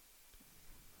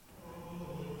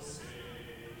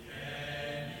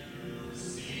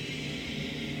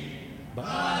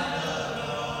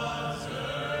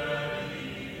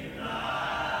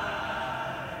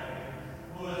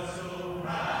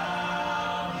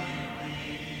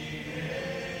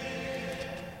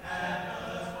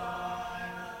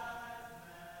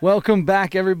Welcome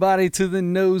back, everybody, to the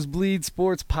Nosebleed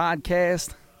Sports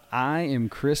Podcast. I am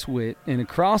Chris Witt, and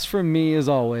across from me, as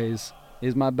always,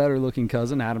 is my better-looking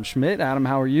cousin, Adam Schmidt. Adam,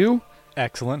 how are you?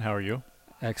 Excellent. How are you?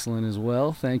 Excellent as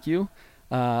well. Thank you.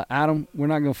 Adam, we're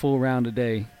not going to fool around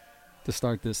today to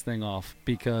start this thing off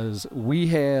because we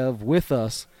have with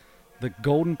us the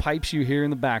golden pipes you hear in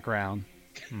the background.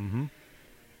 Mm-hmm.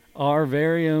 Our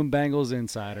very own Bengals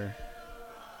insider,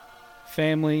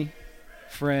 family,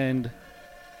 friend,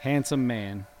 handsome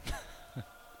man,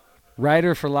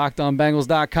 writer for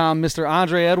LockedOnBengals.com, Mr.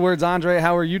 Andre Edwards. Andre,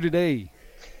 how are you today?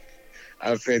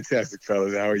 I'm fantastic,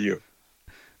 fellas. How are you?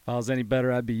 If I was any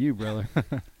better, I'd be you, brother.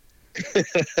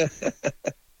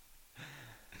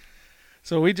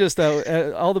 So we just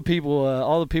all the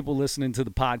people listening to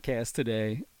the podcast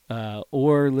today,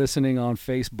 or listening on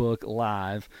Facebook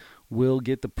Live, will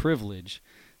get the privilege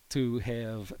to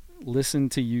have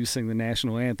listened to you sing the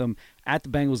national anthem at the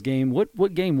Bengals game.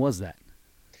 What game was that?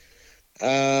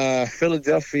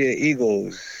 Philadelphia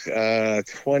Eagles,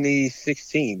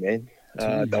 2016, man.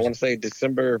 I want to say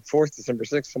December 4th, December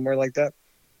 6th, somewhere like that.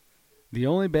 The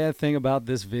only bad thing about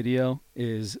this video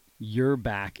is your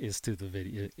back is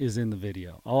in the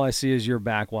video. All I see is your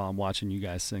back while I'm watching you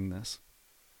guys sing this.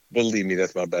 Believe me,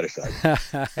 that's my better side.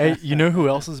 Hey, you know who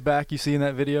else is back you see in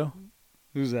that video?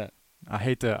 Who's that? I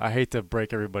hate to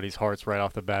break everybody's hearts right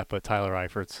off the bat, but Tyler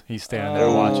Eifert's. He's standing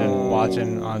there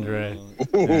watching Andre.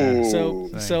 Yeah.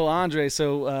 So Andre,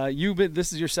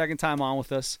 this is your second time on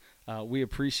with us. We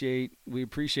appreciate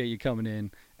you coming in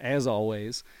as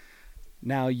always.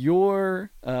 Now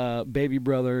your baby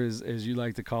brother, as you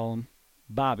like to call him,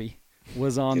 Bobby,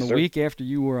 was on the week after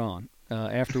you were on.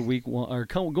 After week one, or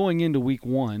going into week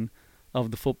one of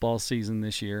the football season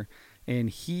this year, and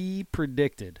he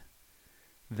predicted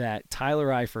that Tyler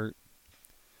Eifert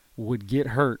would get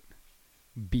hurt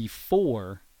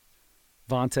before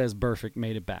Vontaze Burfict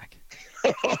made it back.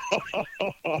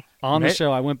 On the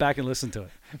show, I went back and listened to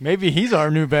it. Maybe he's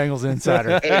our new Bengals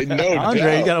insider. No Andre,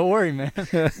 doubt. you got to worry, man.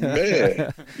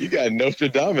 Man, you got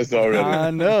Nostradamus already.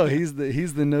 I know he's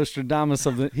the Nostradamus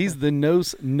he's the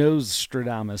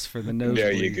Nostradamus for the nosebleeds.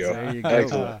 There you go. There you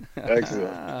go.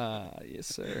 Excellent. Yes,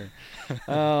 sir.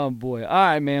 Oh boy. All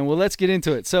right, man. Well, let's get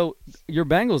into it. So your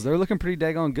Bengals, they're looking pretty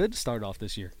daggone good to start off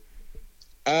this year.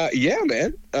 Yeah,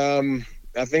 man.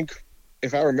 I think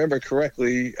if I remember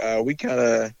correctly, we kind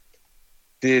of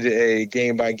did a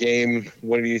game-by-game,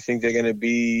 what do you think they're going to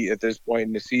be at this point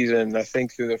in the season? I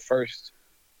think through the first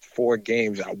 4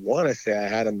 games, I want to say I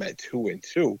had them at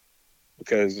 2-2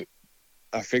 because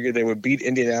I figured they would beat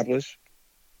Indianapolis.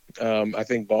 I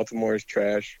think Baltimore is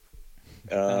trash.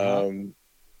 So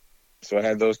I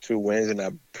had those 2 wins, and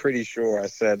I'm pretty sure I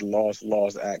said loss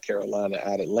at Carolina,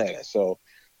 at Atlanta. So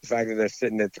the fact that they're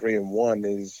sitting at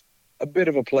 3-1 is a bit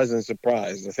of a pleasant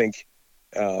surprise. I think,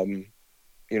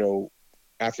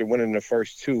 after winning the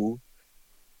first 2,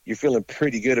 you're feeling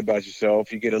pretty good about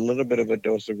yourself. You get a little bit of a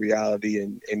dose of reality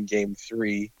in game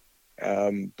 3,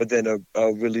 but then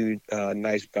a really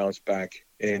nice bounce back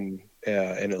in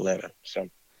Atlanta. So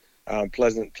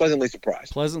pleasantly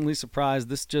surprised. Pleasantly surprised.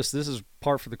 This is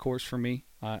par for the course for me.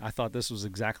 I thought this was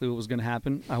exactly what was going to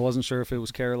happen. I wasn't sure if it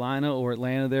was Carolina or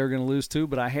Atlanta they were going to lose to,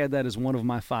 but I had that as one of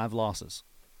my 5 losses.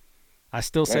 I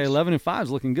still say 11-5 is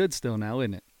looking good still now,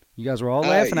 isn't it? You guys were all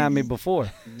laughing at me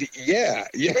before. Yeah,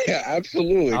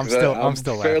 absolutely. I'm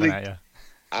still laughing at you.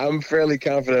 I'm fairly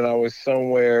confident I was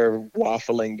somewhere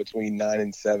waffling between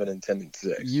 9-7 and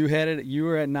 10-6. You had it. You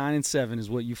were at 9-7 is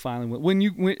what you finally went. When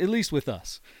at least with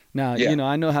us. Now Yeah.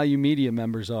 I know how you media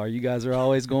members are. You guys are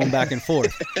always going back and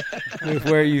forth with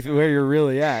where you're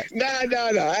really at. No.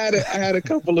 I had a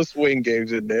couple of swing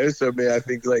games in there. So man,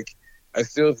 I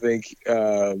still think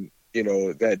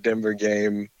that Denver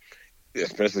game,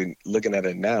 especially looking at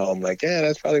it now, I'm like, yeah,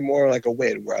 that's probably more like a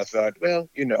win. Where I thought, well,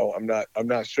 I'm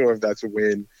not sure if that's a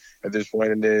win at this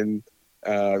point. And then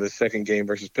the second game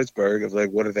versus Pittsburgh, of like,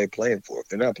 what are they playing for? If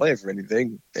they're not playing for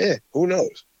anything, who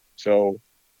knows? So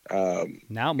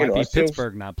now it might be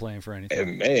Pittsburgh not playing for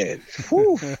anything. Man,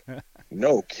 whew,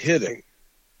 no kidding.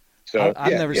 So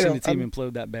I've never seen a team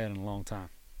implode that bad in a long time.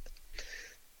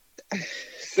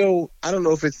 So I don't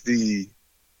know if it's the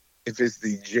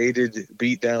jaded,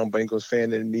 beat down Bengals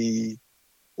fan in me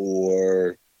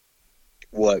or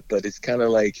what, but it's kind of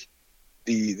like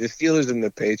the Steelers and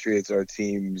the Patriots are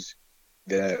teams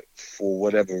that, for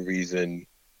whatever reason,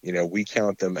 we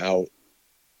count them out,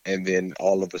 and then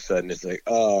all of a sudden it's like,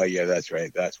 oh yeah, that's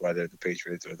right, that's why they're the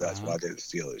Patriots, or that's why they're the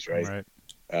Steelers, right?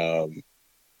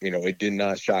 It did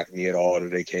not shock me at all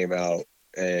that they came out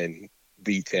and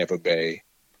beat Tampa Bay.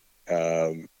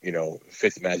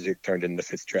 Fitz magic turned into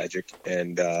Fitz tragic,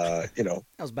 and that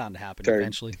was bound to happen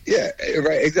eventually. Yeah,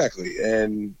 right, exactly.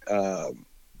 And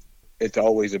it's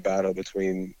always a battle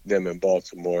between them and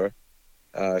Baltimore.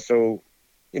 So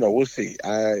we'll see.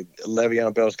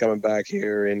 Le'Veon Bell's coming back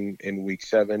here in week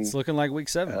 7. It's looking like week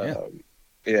 7. Yeah.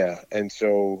 Yeah, and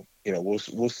so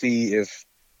we'll see if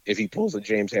he pulls a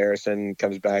James Harrison,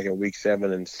 comes back in week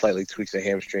 7 and slightly tweaks a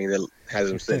hamstring that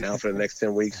has him sitting out for the next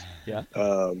 10 weeks. Yeah.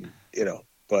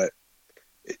 But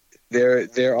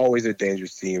they're always a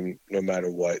dangerous team no matter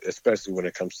what, especially when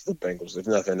it comes to the Bengals. If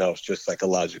nothing else, just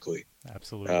psychologically.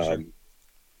 Absolutely.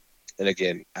 And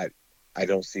again, I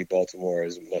don't see Baltimore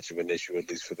as much of an issue, at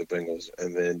least for the Bengals.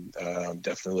 And then I'm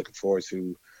definitely looking forward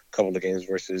to a couple of games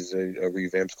versus a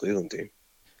revamped Cleveland team.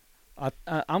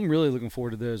 I'm really looking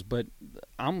forward to those, but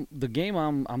the game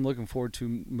I'm looking forward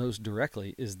to most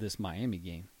directly is this Miami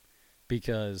game,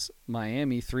 because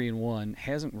Miami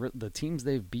 3-1 the teams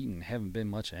they've beaten haven't been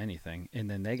much of anything,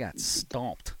 and then they got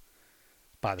stomped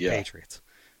by the Patriots.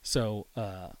 So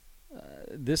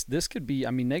this could be.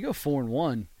 I mean, they go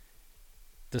 4-1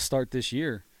 to start this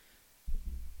year.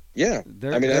 Yeah,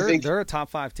 I think they're a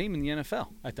top 5 team in the NFL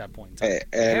at that point in time.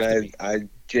 And I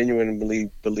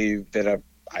genuinely believe that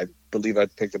I believe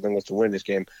I'd pick the Bengals to win this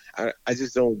game. I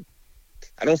just don't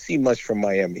see much from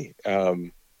Miami. I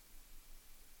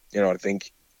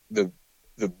think the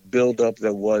build-up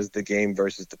that was the game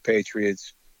versus the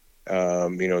Patriots,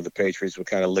 the Patriots were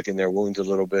kind of licking their wounds a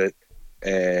little bit,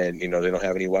 and, they don't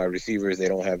have any wide receivers. They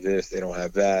don't have this. They don't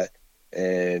have that.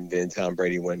 And then Tom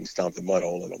Brady went and stomped the mud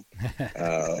hole in them.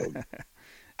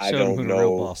 I don't know. The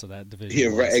real boss of that division.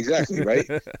 Yeah, right. Exactly, right.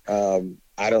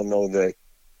 I don't know that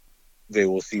they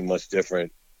will see much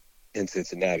different in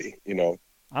Cincinnati.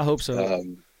 I hope so.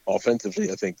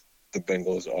 Offensively, I think the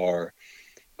Bengals are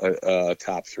a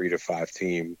top 3 to 5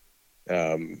 team,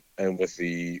 and with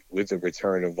the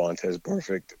return of Vontaze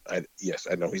Burfict, I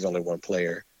know he's only one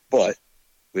player, but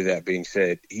with that being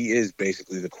said, he is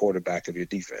basically the quarterback of your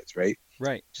defense, right?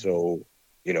 Right. So,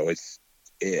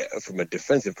 from a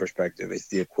defensive perspective, it's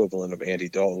the equivalent of Andy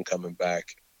Dalton coming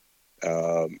back,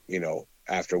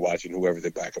 after watching whoever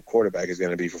the backup quarterback is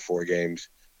going to be for 4 games.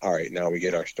 All right, now we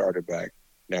get our starter back.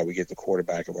 Now we get the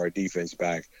quarterback of our defense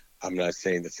back. I'm not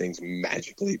saying that things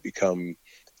magically become,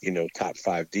 top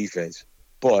 5 defense,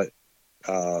 but,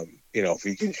 if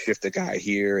you can shift a guy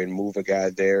here and move a guy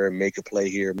there and make a play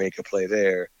here, make a play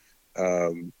there,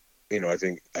 I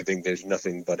think there's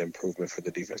nothing but improvement for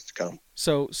the defense to come.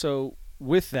 So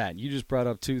with that, you just brought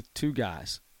up two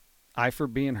guys,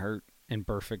 Eifert being hurt and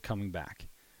Burfict coming back.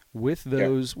 With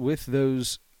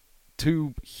those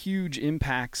 2 huge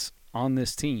impacts on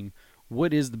this team,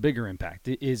 what is the bigger impact?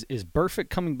 Is Burfict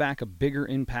coming back a bigger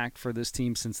impact for this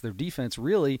team, since their defense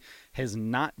really has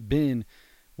not been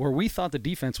where we thought the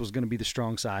defense was going to be the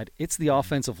strong side? It's the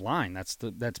offensive line that's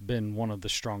been one of the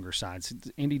stronger sides.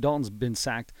 Andy Dalton's been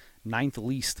sacked 9th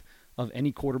least of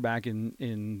any quarterback in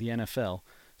the NFL.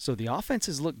 So the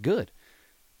offenses look good.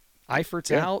 Eifert's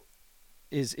out.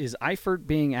 Is Eifert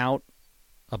being out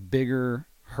a bigger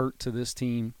hurt to this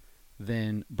team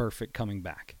than Burfict coming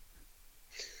back?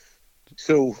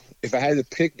 So if I had to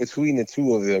pick between the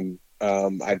 2 of them,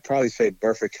 I'd probably say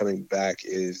Burfict coming back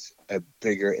is a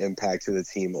bigger impact to the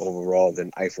team overall than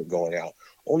Eifert going out,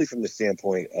 only from the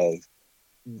standpoint of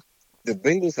the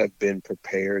Bengals have been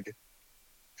prepared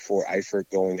for Eifert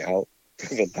going out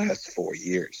for the last 4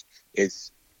 years.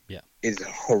 It's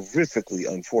horrifically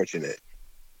unfortunate.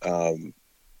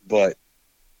 But,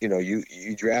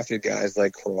 you drafted guys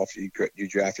like Croft, you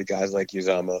drafted guys like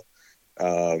Uzomah,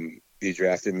 you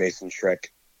drafted Mason Schreck,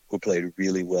 who played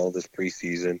really well this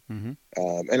preseason. Mm-hmm.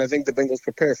 And I think the Bengals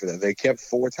prepared for that. They kept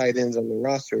 4 tight ends on the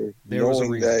roster,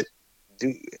 knowing that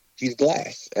he's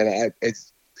glass. And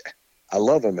I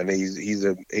love him, and he's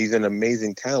an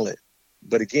amazing talent.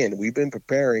 But again, we've been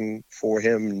preparing for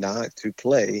him not to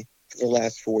play for the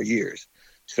last 4 years.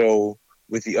 So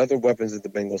with the other weapons that the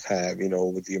Bengals have,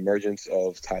 with the emergence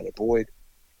of Tyler Boyd,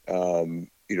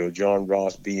 John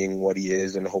Ross being what he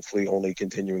is and hopefully only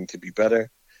continuing to be better,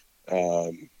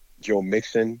 Joe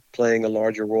Mixon playing a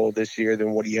larger role this year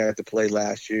than what he had to play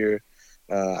last year.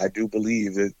 I do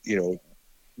believe that,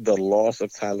 the loss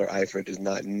of Tyler Eifert is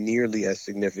not nearly as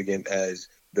significant as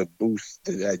the boost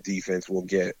that defense will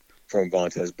get from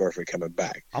Vontaze Burfict coming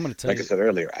back. I'm going to tell you, like I said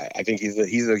earlier, I think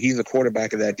he's a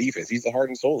quarterback of that defense. He's the heart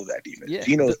and soul of that defense. Yeah,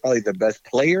 Geno is probably the best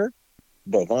player,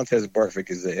 but Vontaze Burfict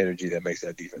is the energy that makes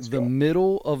that defense go. The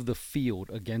middle of the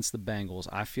field against the Bengals,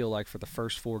 I feel like for the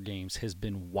first 4 games has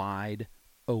been wide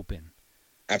open.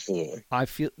 Absolutely. I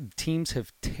feel teams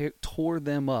have tore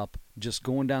them up just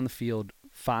going down the field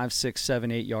 5, 6,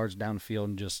 7, 8 yards down the field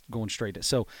and just going straight to.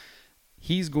 So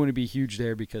he's going to be huge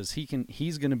there because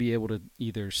he's going to be able to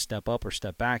either step up or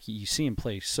step back. You see him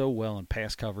play so well in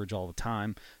pass coverage all the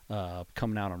time,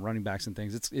 coming out on running backs and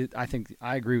things. I think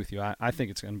I agree with you. I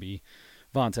think it's going to be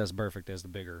Vontaze Burfict as the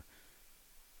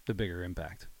bigger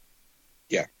impact.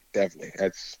 Yeah, definitely.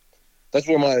 That's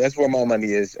where my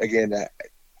money is. Again,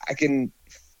 I can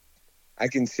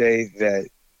say that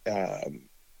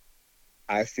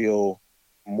I feel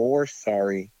more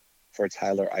sorry for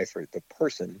Tyler Eifert, the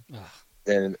person,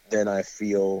 than I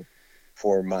feel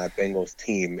for my Bengals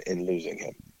team in losing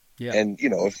him. Yeah. And,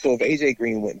 if AJ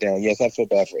Green went down, yes, I feel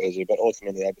bad for AJ, but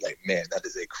ultimately I'd be like, man, that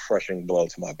is a crushing blow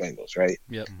to my Bengals, right?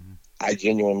 Yep. I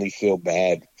genuinely feel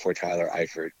bad for Tyler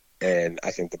Eifert, and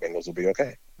I think the Bengals will be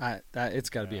okay. It's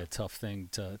got to be a tough thing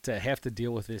to have to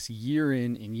deal with this year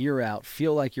in and year out,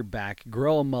 feel like you're back,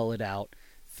 grow a mullet out,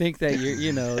 think that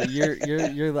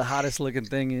you're the hottest looking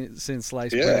thing since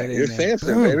sliced bread. Yeah, you're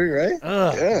Samson, baby, right?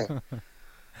 Yeah.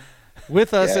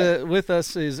 With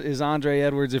us is Andre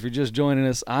Edwards. If you're just joining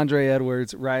us, Andre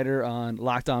Edwards, writer on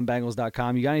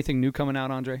LockedOnBengals.com. You got anything new coming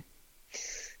out, Andre?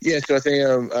 Yeah, so I think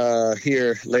I'm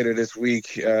here later this week,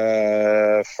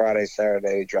 Friday,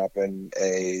 Saturday, dropping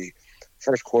a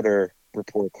first quarter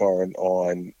report card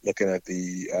on looking at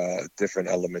the different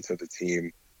elements of the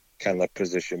team, kind of like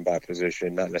position by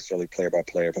position, not necessarily player by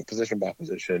player, but position by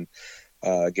position,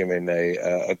 giving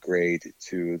a grade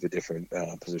to the different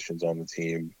positions on the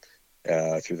team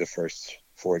through the first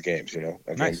 4 games.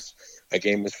 Nice. A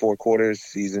game is 4 quarters,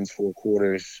 season's 4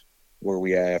 quarters. Where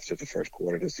we at after the first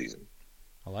quarter of the season?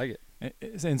 I like it.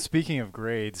 And speaking of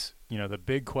grades, the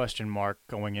big question mark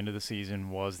going into the season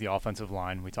was the offensive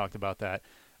line. We talked about that.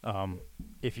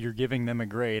 If you're giving them a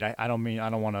grade, I don't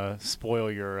want to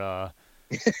spoil your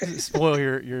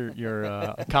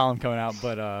column coming out,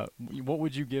 but what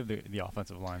would you give the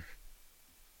offensive line?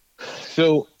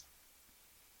 So,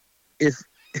 if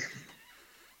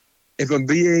I'm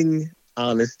being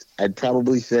honest, I'd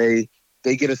probably say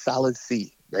they get a solid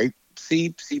C, right?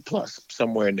 C plus,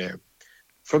 somewhere in there.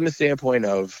 From the standpoint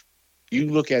of, you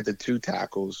look at the 2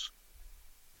 tackles,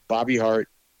 Bobby Hart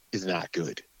is not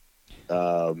good.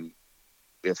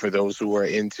 For those who are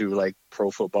into like Pro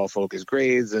Football Focus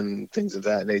grades and things of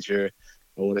that nature,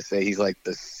 I want to say he's like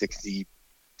the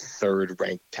 63rd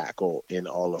ranked tackle in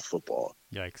all of football.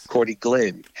 Yikes. Cordy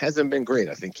Glenn hasn't been great.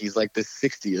 I think he's like the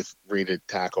 60th rated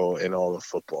tackle in all of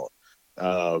football.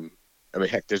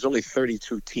 Heck, there's only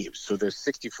 32 teams, so there's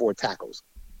 64 tackles.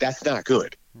 That's not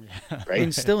good, right?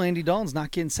 And still, Andy Dalton's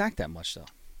not getting sacked that much, though.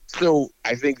 So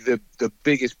I think the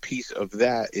biggest piece of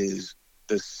that is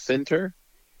the center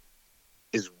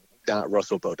is not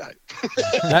Russell Bodine.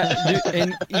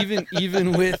 And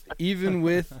even with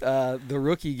the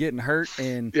rookie getting hurt,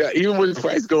 and even with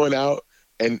Price going out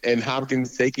and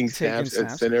Hopkins taking snaps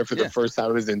at center for the first time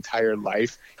in his entire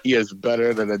life, he is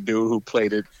better than a dude who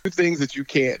played it. 2 things that you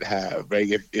can't have, right?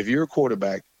 If you're a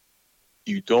quarterback,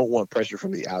 you don't want pressure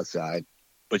from the outside,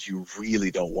 but you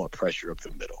really don't want pressure up the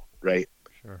middle, right?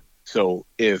 Sure. So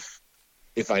if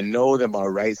I know that my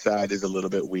right side is a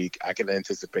little bit weak, I can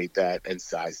anticipate that and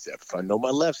sidestep. If I know my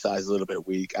left side is a little bit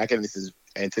weak, I can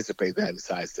anticipate that and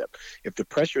sidestep. If the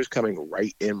pressure is coming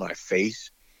right in my face,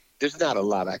 there's not a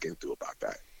lot I can do about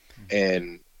that.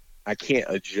 And I can't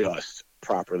adjust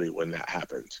properly when that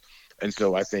happens. And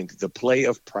so I think the play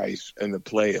of Price and the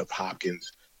play of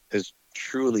Hopkins has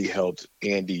truly helped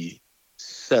Andy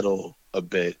settle a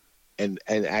bit and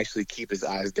actually keep his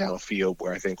eyes downfield,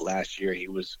 where I think last year he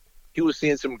was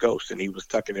seeing some ghosts and he was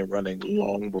tucking and running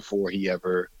long before he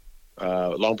ever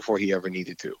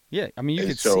needed to. Yeah, I mean, you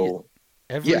could see it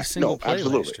every single play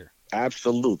absolutely. last year.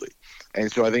 Absolutely. And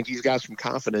so I think he's got some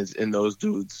confidence in those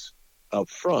dudes up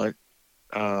front,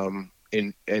 and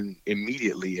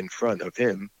immediately in front of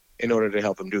him in order to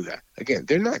help him do that. Again,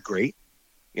 they're not great,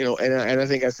 and I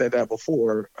think I said that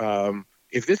before.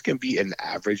 If this can be an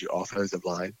average offensive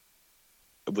line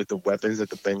with the weapons that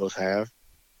the Bengals have,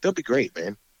 they'll be great,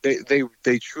 man.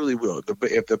 They truly will.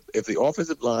 If the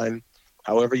offensive line,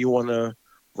 however you want to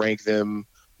rank them,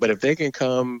 but if they can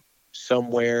come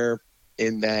somewhere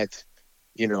in that,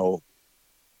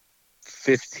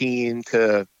 15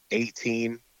 to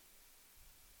 18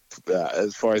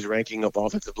 as far as ranking of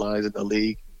offensive lines in the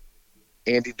league,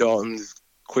 Andy Dalton's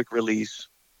quick release,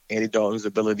 Andy Dalton's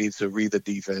ability to read the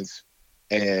defense,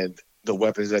 and the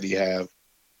weapons that he have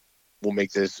will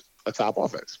make this a top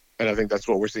offense. And I think that's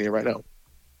what we're seeing right now.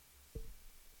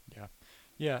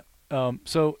 Yeah.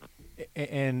 So,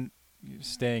 and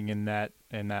staying in that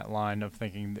line of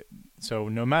thinking, so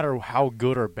no matter how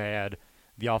good or bad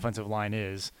the offensive line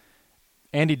is,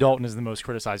 Andy Dalton is the most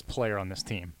criticized player on this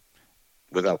team.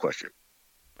 Without question.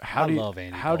 I love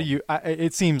Andy Dalton. How do you?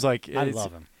 It seems like I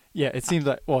love him. Yeah, it seems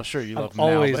like. Well, sure, you love him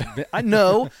always now. But I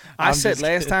know. I said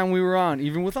last time we were on,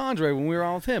 even with Andre, when we were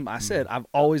on with him, I said I've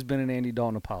always been an Andy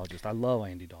Dalton apologist. I love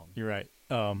Andy Dalton. You're right.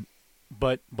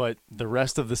 But the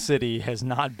rest of the city has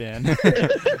not been.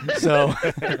 so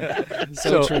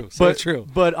true. True.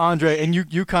 But Andre, and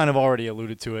you kind of already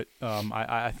alluded to it.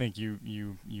 I think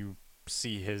you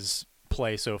see his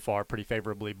play so far pretty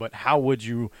favorably. But how would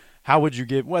you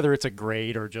give, whether it's a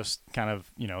grade or just kind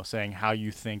of saying how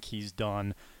you think he's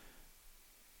done,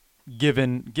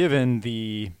 given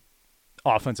the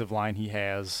offensive line he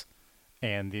has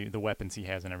and the weapons he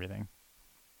has and everything?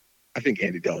 I think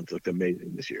Andy Dalton's looked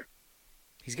amazing this year.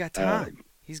 He's got time.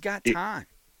 He's got time.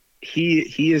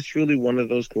 He is truly one of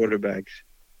those quarterbacks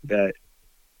that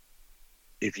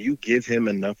if you give him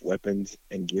enough weapons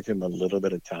and give him a little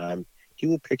bit of time, he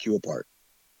will pick you apart.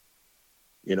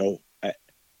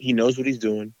 He knows what he's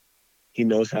doing. He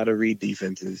knows how to read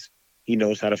defenses. He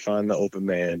knows how to find the open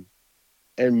man.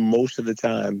 And most of the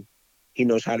time, he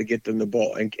knows how to get them the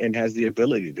ball and has the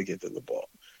ability to get them the ball.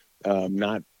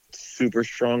 Not super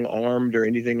strong armed or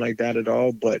anything like that at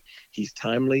all, but he's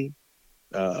timely.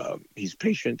 He's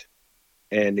patient.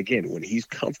 And again, when he's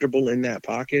comfortable in that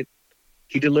pocket,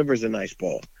 he delivers a nice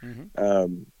ball.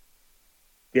 Mm-hmm.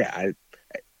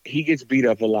 He gets beat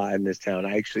up a lot in this town.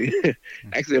 I actually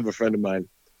have a friend of mine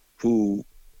who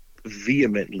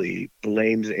vehemently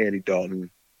blames Andy Dalton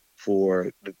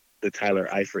for the Tyler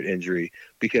Eifert injury,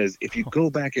 because if you go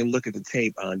back and look at the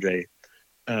tape, Andre,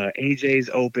 AJ's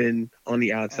open on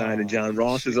the outside and John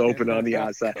Ross is open on the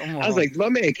outside. I was like, my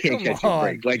man can't catch a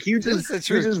break. Like you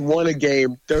just won a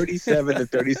game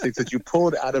 37-36 that you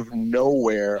pulled out of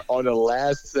nowhere on a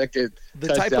last second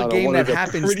touchdown. Type of game that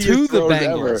happens to the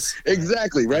Bengals. Ever.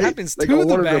 Exactly, right? It happens like to the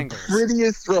one Bengals. Of the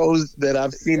prettiest throws that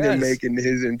I've seen him make in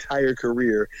his entire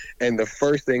career. And the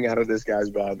first thing out of this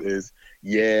guy's mouth is,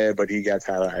 yeah, but he got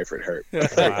Tyler Eifert hurt.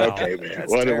 Wow. Okay, man.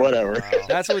 Whatever. Wow.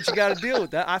 That's what you got to deal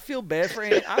with. I feel bad for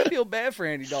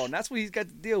Andy Dalton. That's what he's got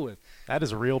to deal with. That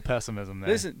is real pessimism there.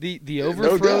 Listen, the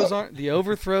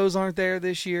overthrows aren't there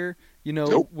this year.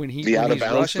 Nope. When he's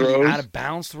rushing, the out of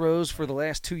bounds throws for the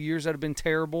last 2 years that have been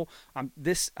terrible.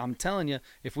 I'm telling you,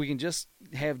 if we can just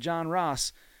have John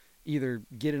Ross either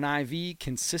get an IV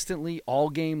consistently all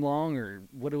game long, or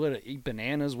what eat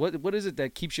bananas. What is it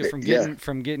that keeps you from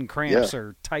getting cramps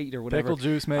or tight or whatever? Pickle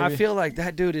juice, maybe. I feel like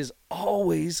that dude is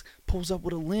always pulls up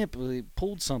with a limp. He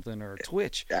pulled something or a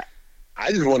twitch. Yeah. I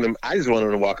just want him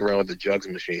to walk around with the jugs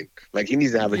machine. Like he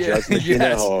needs to have a jugs machine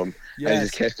at home and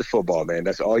just catch the football, man.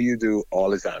 That's all you do all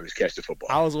the time is catch the football.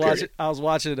 I was watching.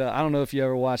 I don't know if you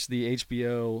ever watched the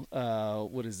HBO.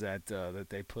 What is that that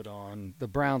they put on? The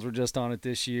Browns were just on it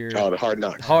this year. Oh, the Hard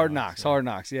Knocks. Hard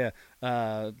Knocks. Yeah.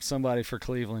 Somebody for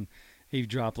Cleveland. He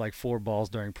dropped like 4 balls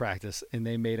during practice, and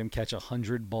they made him catch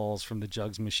 100 balls from the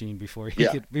jugs machine before he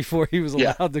was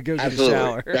allowed to go get a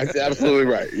shower. That's absolutely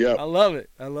right. Yeah. I love it.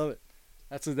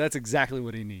 That's exactly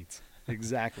what he needs.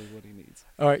 Exactly what he needs.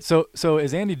 All right. So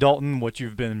is Andy Dalton what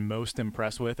you've been most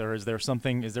impressed with, or is there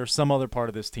some other part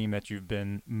of this team that you've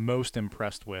been most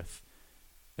impressed with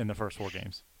in the first 4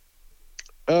 games?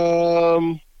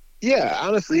 Yeah,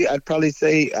 honestly, I'd probably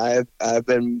say I've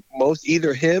been most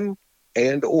either him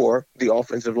and or the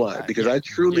offensive line, because I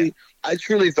truly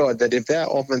thought that if that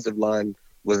offensive line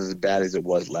was as bad as it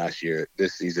was last year,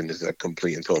 this season is a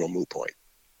complete and total moot point.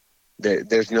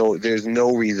 There's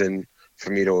no reason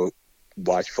for me to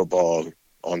watch football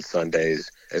on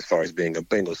Sundays as far as being a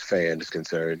Bengals fan is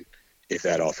concerned if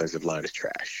that offensive line is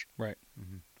trash. Right.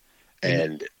 Mm-hmm.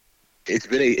 And it's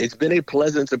been a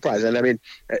pleasant surprise. And I mean,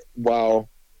 while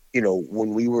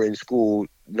when we were in school,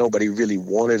 nobody really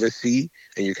wanted to see,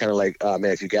 and you're kind of like, oh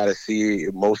man, if you got to see,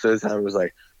 most of the time it was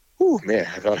like, oh man,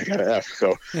 I thought I got an F.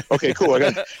 So okay, cool. I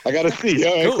got a C.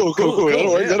 All right, cool.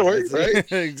 That'll work,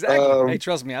 right? Exactly. Hey,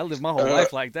 trust me, I lived my whole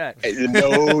life like that.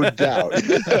 No doubt.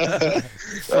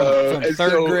 from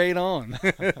third grade on.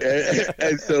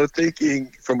 and so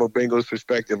thinking from a Bengals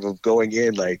perspective of going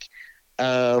in, like,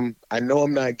 I know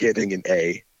I'm not getting an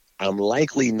A. I'm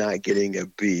likely not getting a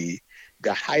B.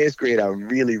 The highest grade I'm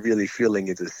really, really feeling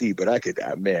is a C, but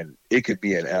it could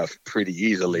be an F pretty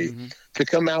easily. Mm-hmm. To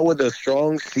come out with a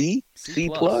strong C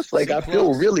plus, like I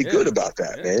feel really good about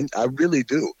that, man. I really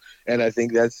do. And I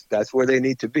think that's where they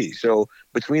need to be. So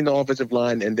between the offensive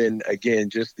line and then again,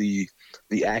 just the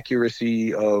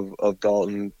accuracy of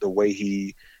Dalton, the way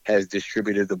he has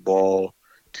distributed the ball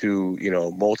to,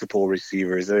 multiple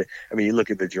receivers. I mean, you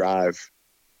look at the drive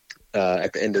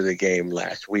at the end of the game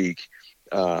last week.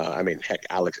 I mean, heck,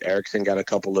 Alex Erickson got a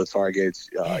couple of targets.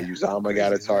 Uzama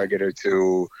got a target or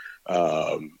two.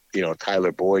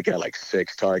 Tyler Boyd got like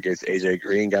 6 targets. AJ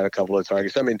Green got a couple of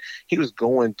targets. I mean, he was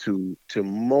going to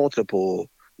multiple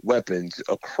weapons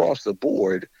across the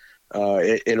board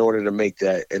in order to make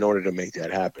that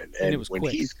happen. And it was when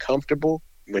quick. he's comfortable,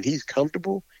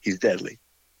 he's deadly.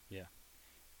 Yeah.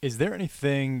 Is there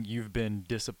anything you've been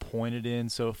disappointed in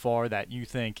so far that you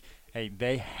think, hey,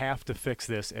 they have to fix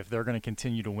this if they're going to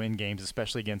continue to win games,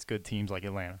 especially against good teams like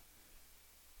Atlanta?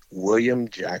 William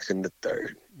Jackson III.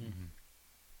 Mm-hmm.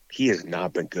 He has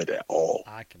not been good at all.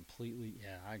 I agree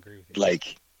with you.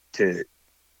 Like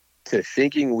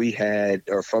thinking we had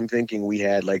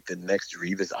like the next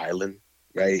Revis Island,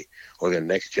 right? Or the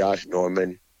next Josh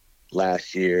Norman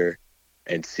last year,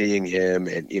 and seeing him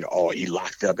and, he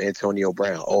locked up Antonio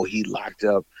Brown. Oh, he locked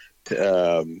up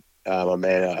my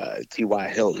man T.Y.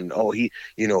 Hilton. Oh,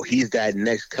 he's that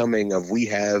next coming of, we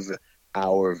have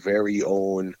our very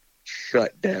own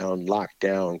shut down, locked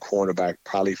down cornerback,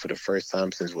 probably for the first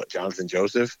time since Jonathan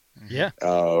Joseph. Yeah.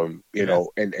 And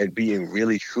being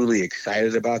really truly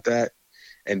excited about that,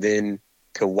 and then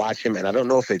to watch him, and I don't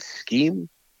know if it's scheme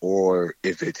or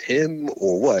if it's him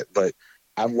or what, but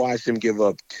I've watched him give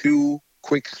up 2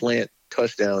 quick slant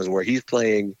touchdowns where he's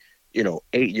playing, 8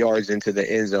 yards into the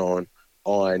end zone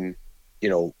on,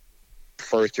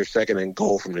 first or second and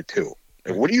goal from the 2.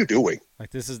 Like, what are you doing?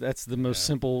 Like, that's the most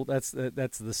simple. That's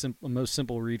the most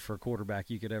simple read for a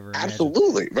quarterback you could ever imagine.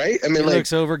 Absolutely, right? I mean, he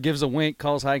looks over, gives a wink,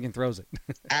 calls hike, and throws it.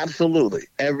 Absolutely,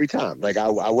 every time. Like, I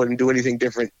wouldn't do anything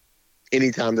different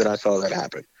anytime that I saw that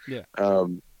happen. Yeah.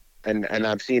 And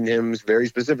I've seen him very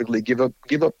specifically give up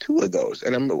 2 of those,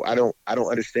 and I don't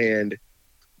understand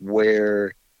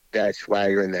where that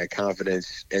swagger and that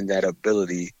confidence and that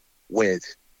ability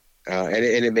went. And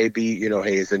it may be,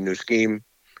 hey, it's a new scheme.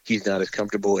 He's not as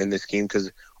comfortable in this scheme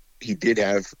because he did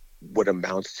have what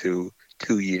amounts to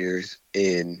 2 years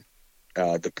in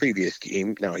the previous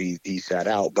scheme. Now he sat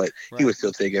out, but right. He was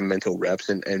still taking mental reps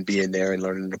and being there and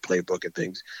learning the playbook and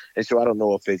things. And so I don't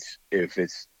know if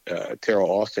it's Terrell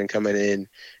Austin coming in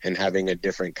and having a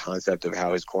different concept of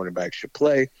how his cornerback should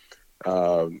play,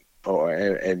 and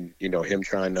him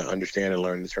trying to understand and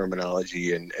learn the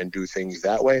terminology and do things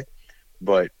that way.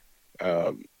 But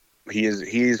he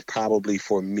is probably,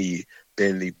 for me,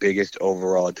 been the biggest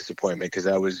overall disappointment, because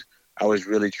I was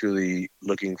really truly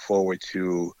looking forward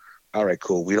to, all right,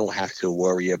 cool, we don't have to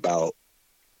worry about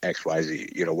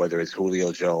XYZ, whether it's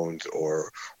Julio Jones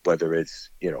or whether it's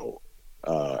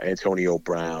Antonio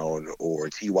Brown or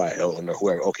T.Y. Hilton or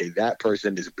whoever. Okay, that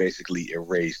person is basically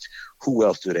erased. Who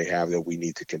else do they have that we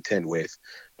need to contend with?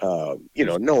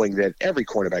 Knowing that every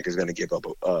cornerback is going to give up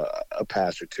a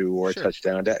pass or 2 or a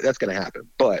touchdown. That's going to happen.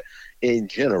 But in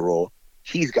general,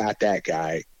 he's got that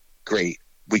guy. Great.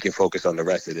 We can focus on the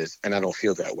rest of this. And I don't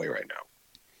feel that way right now.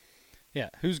 Yeah.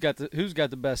 Who's got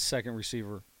the best second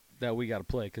receiver that we got to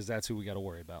play? Because that's who we got to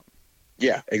worry about.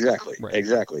 Yeah, exactly. Right.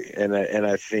 Exactly. And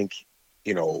I think,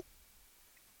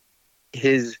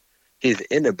 his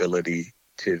inability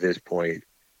to this point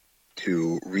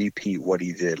to repeat what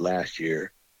he did last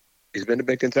year has been a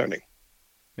bit concerning.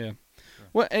 Yeah.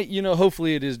 Well,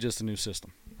 hopefully it is just a new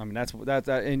system. I mean, that's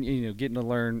and getting to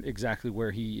learn exactly where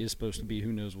he is supposed to be.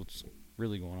 Who knows what's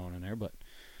really going on in there? But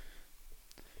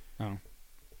I don't know.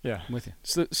 Yeah, I'm with you.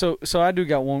 So I do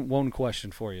got one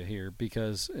question for you here,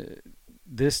 because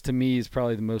this to me is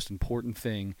probably the most important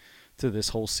thing to this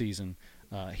whole season.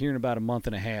 Here in about a month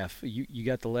and a half, you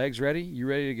got the legs ready? You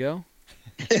ready to go?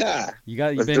 Yeah.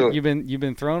 You've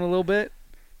been throwing a little bit.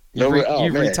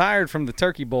 You've retired from the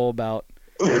Turkey Bowl about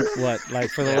for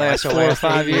the last 4 or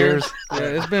 5 years. Yeah,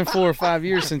 it's been 4 or 5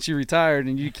 years since you retired,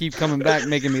 and you keep coming back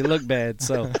making me look bad.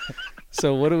 So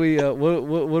what do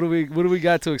we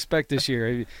got to expect this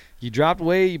year? You dropped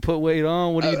weight, you put weight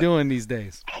on. What are you doing these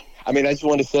days? I mean, I just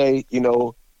want to say,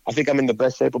 I think I'm in the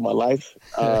best shape of my life.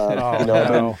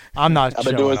 I'm not. I've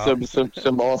been doing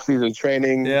some off-season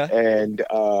training, and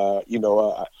I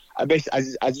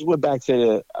just went back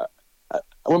to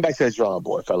the drawing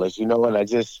board, fellas. And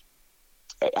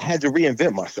I had to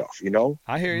reinvent myself.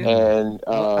 I hear you, and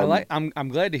I'm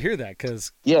glad to hear that,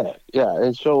 because yeah,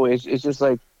 and so it's just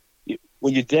like,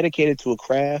 when you're dedicated to a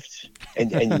craft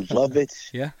and you love it,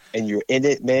 and you're in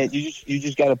it, man, you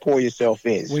just got to pour yourself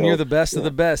in. When you're the best of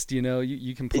the best,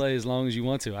 you can play as long as you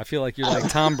want to. I feel like you're like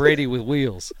Tom Brady with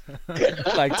wheels.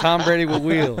 Like Tom Brady with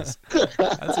wheels.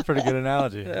 That's a pretty good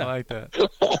analogy. Yeah. I like that.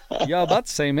 Y'all about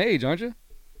the same age, aren't you?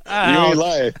 You ain't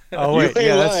lying. Oh, wait.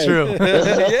 Yeah, that's true.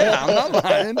 Yeah, I'm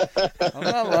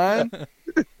not lying.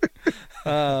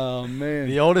 Oh, man.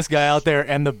 The oldest guy out there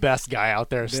and the best guy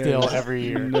out there still every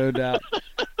year. No doubt.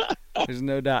 There's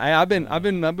no doubt. Hey, I've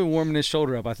been warming his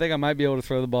shoulder up. I think I might be able to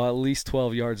throw the ball at least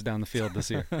 12 yards down the field this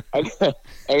year. I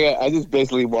just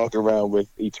basically walk around with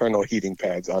eternal heating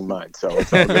pads on mine, so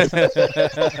it's all good.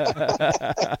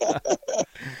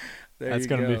 That's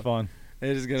going to be fun. It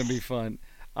is going to be fun.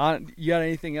 You got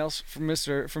anything else from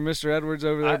Mr. Edwards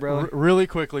over there, brother? Really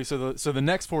quickly, so the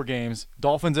next 4 games: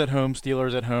 Dolphins at home,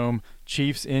 Steelers at home,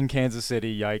 Chiefs in Kansas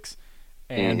City, yikes,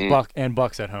 and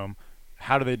Bucks at home.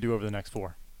 How do they do over the next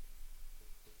 4?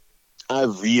 I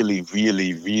really,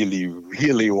 really, really,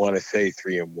 really want to say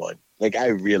 3-1. Like, I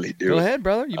really do. Go ahead,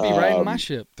 brother. You be riding my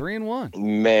ship. 3-1.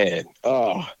 Man,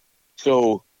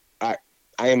 so I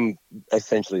am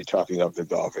essentially chalking up the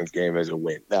Dolphins game as a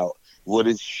win. Now, would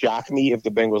it shock me if the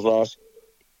Bengals lost?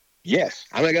 Yes.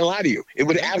 I'm not gonna lie to you. It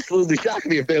would absolutely shock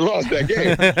me if they lost that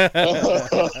game.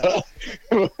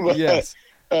 Yes.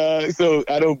 So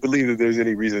I don't believe that there's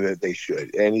any reason that they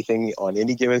should. Anything on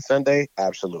any given Sunday,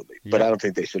 absolutely. Yeah. But I don't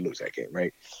think they should lose that game,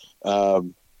 right?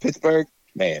 Pittsburgh,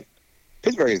 man.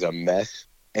 Pittsburgh is a mess,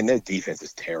 and their defense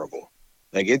is terrible.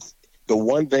 Like, it's the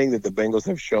one thing that the Bengals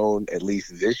have shown, at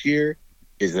least this year,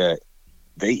 is that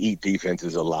they eat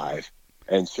defenses alive.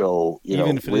 And so,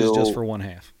 even if it is just for one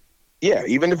half. Yeah,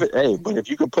 even if but if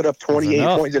you could put up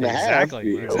 28 points in a half,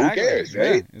 who cares,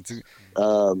 right?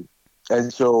 Yeah,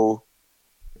 and so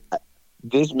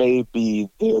this may be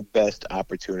their best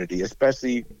opportunity,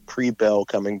 especially pre-Bell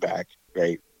coming back,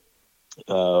 right?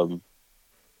 And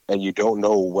you don't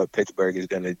know what Pittsburgh is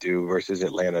going to do versus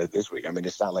Atlanta this week. I mean,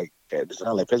 it's not like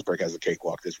Pittsburgh has a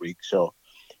cakewalk this week. So,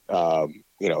 while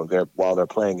they're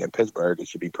playing in Pittsburgh, it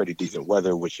should be pretty decent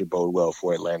weather, which should bode well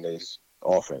for Atlanta's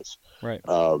offense. Right.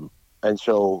 And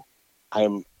so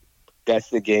that's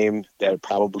the game that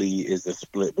probably is the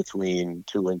split between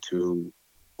 2-2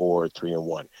 or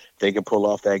 3-1. They can pull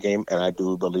off that game, and I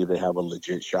do believe they have a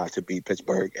legit shot to beat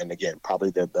Pittsburgh. And again,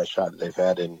 probably their best shot that they've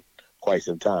had in quite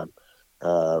some time,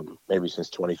 maybe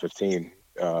since 2015.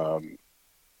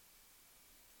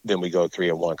 Then we go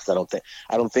 3-1 because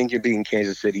I don't think you're beating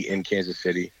Kansas City in Kansas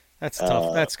City. That's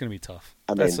tough. That's going to be tough.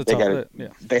 I mean,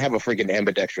 they have a freaking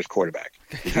ambidextrous quarterback.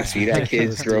 Did you see that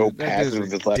kid throw passes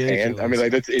with his left hand? I mean,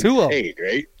 like, that's insane,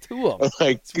 right? 2 of them.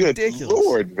 Like, it's good ridiculous.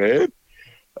 Lord, man.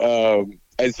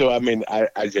 And so, I mean,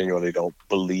 I genuinely don't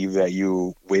believe that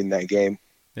you win that game.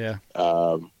 Yeah.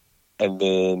 And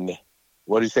then,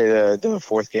 what did you say the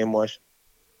fourth game was?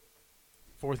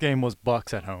 Fourth game was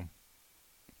Bucks at home.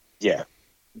 Yeah.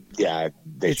 Yeah,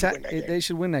 they should win that game. They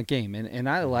should win that game, and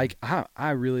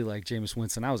I really like Jameis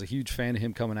Winston. I was a huge fan of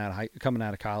him coming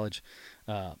out of college.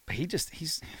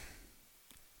 He's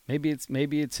maybe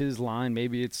it's his line,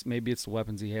 maybe it's the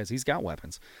weapons he has. He's got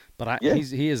weapons, but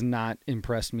he has not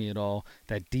impressed me at all.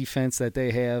 That defense that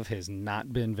they have has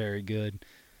not been very good.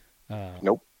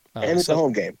 Nope, and it's a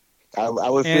home game. I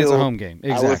would feel it's a home game.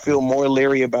 Exactly. I would feel more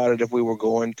leery about it if we were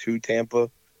going to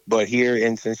Tampa, but here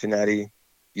in Cincinnati.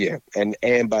 Yeah,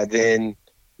 and by then,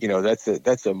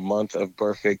 that's a month of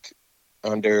Perfect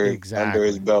under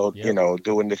his belt. Yep.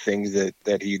 Doing the things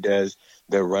that he does.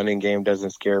 Their running game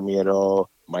doesn't scare me at all.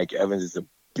 Mike Evans is a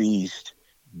beast,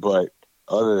 but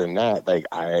other than that, like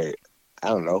I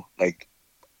don't know. Like,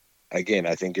 again,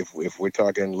 I think if we're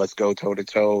talking, let's go toe to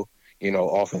toe.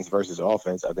 Offense versus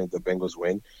offense. I think the Bengals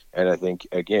win, and I think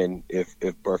again, if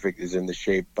Perfect is in the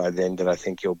shape by then that I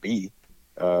think he'll be.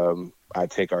 I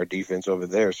take our defense over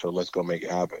there, so let's go make it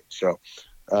happen. So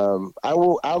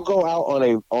I'll go out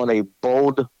on a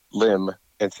bold limb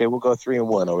and say we'll go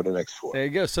 3-1 over the next 4. There you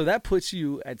go. So that puts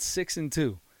you at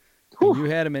 6-2. You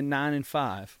had him at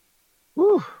 9-5.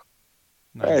 Woo.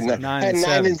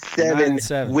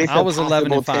 9-7. With I was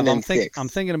 11-5. I'm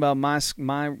thinking about my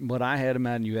what I had him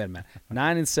at and you had him at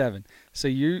 9-7. So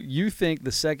you think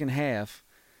the second half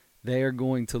they are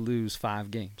going to lose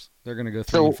 5 games? They're going to go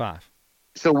 3-5.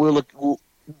 So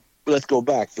let's go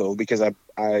back though, because I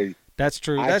that's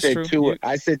true. I said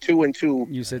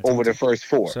 2-2. You said over the first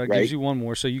 4. So that right? gives you one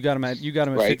more. So you got him at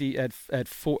right. 50 at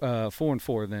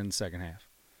 4-4 then second half.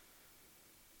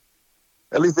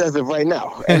 At least as of right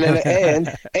now. And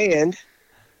then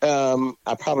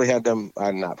I probably have them.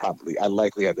 Not probably. I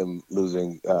likely have them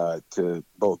losing to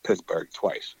both Pittsburgh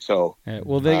twice. So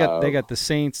well, they got the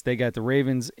Saints, they got the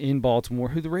Ravens in Baltimore,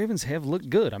 who the Ravens have looked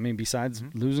good. I mean, besides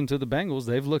losing to the Bengals,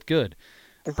 they've looked good.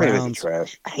 The Ravens are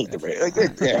trash. I hate the Ravens.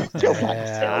 Joe Flacco's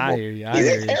terrible. I hear you.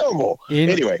 They're terrible.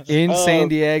 Anyway, San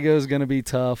Diego is going to be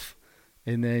tough.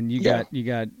 And then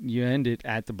you end it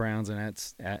at the Browns and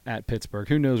at Pittsburgh.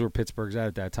 Who knows where Pittsburgh's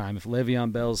at that time? If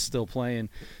Le'Veon Bell's still playing,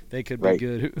 they could be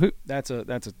good. That's a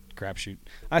crapshoot.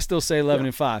 I still say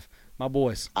 11-5. My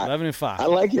boys, 11-5. I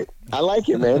like it. I like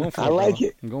it, man. I like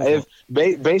it. If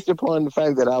based upon the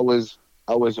fact that I was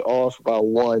off by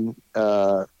one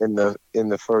in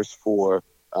the first four,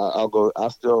 I'll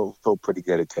still feel pretty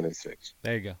good at 10-6.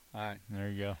 There you go. All right,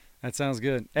 there you go. That sounds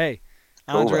good. Hey,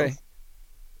 Cool, Andre,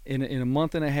 man. in a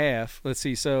month and a half. Let's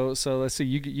see. So let's see.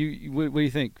 You what do you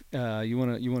think? You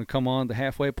wanna come on the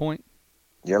halfway point?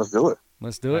 Yeah, let's do it.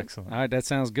 Let's do it. Excellent. All right, that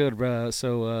sounds good, bro.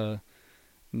 So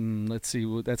let's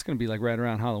see. That's gonna be like right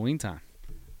around Halloween time.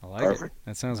 I like Perfect. it.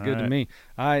 That sounds All good to right. me.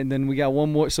 All right, and then we got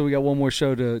one more. So we got one more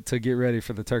show to get ready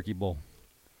for the Turkey Bowl.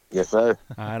 Yes, sir.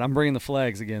 All right, I'm bringing the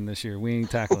flags again this year. We ain't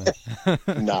tackling.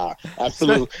 Nah,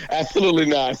 absolutely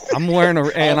not. I'm wearing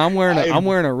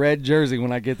a red jersey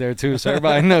when I get there too, so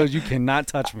everybody knows you cannot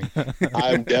touch me.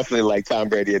 I'm definitely like Tom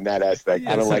Brady in that aspect.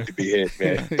 Yes, I don't sir. like to be hit,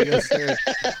 man. Yes, sir.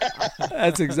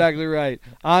 That's exactly right,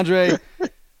 Andre.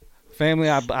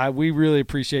 Family, we really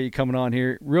appreciate you coming on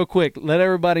here. Real quick, let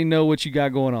everybody know what you got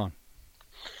going on.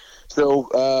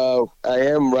 So I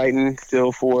am writing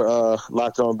still for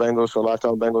Locked On Bengals, so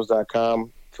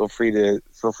lockedonbengals.com. Feel free to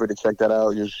check that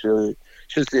out. You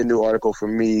should see a new article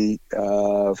from me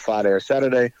Friday or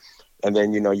Saturday, and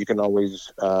then you can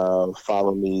always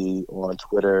follow me on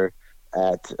Twitter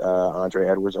at Andre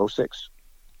Edwards 06.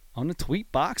 On the tweet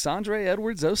box, Andre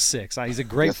Edwards 06. He's a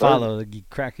great Yes, sir. follow. He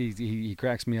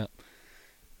cracks me up.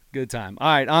 Good time. All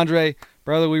right, Andre,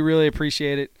 brother, we really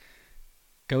appreciate it.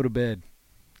 Go to bed.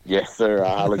 Yes, sir.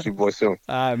 I'll holler at you boys soon.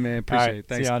 All right, man. All Appreciate right. it.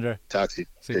 Thanks. See you, Andre. Talk to you.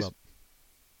 See you, Peace. bub.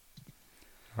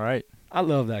 All right. I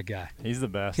love that guy. He's the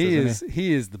best. He isn't is.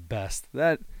 He is the best.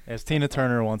 As Tina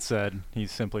Turner once said,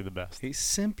 he's simply the best. He's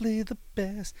simply the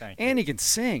best. Thank And he can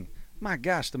sing. My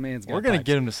gosh, the man's got We're gonna pipes.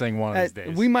 get him to sing one of these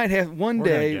days. We might have one We're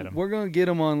gonna day. get him. We're gonna get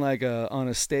him on on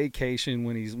a staycation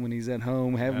when he's at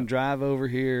home. Have him drive over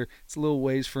here. It's a little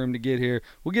ways for him to get here.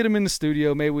 We'll get him in the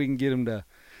studio. Maybe we can get him to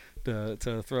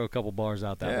throw a couple bars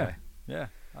out that way. Yeah,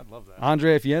 I'd love that.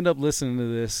 Andre, if you end up listening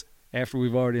to this after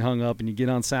we've already hung up and you get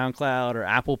on SoundCloud or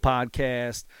Apple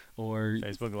Podcast or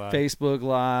Facebook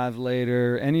Live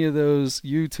later, any of those,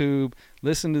 YouTube,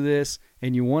 listen to this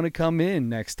and you want to come in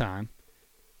next time,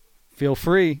 feel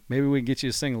free. Maybe we can get you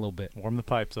to sing a little bit. Warm the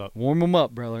pipes up. Warm them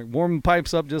up, brother. Warm the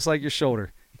pipes up just like your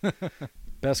shoulder.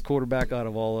 Best quarterback out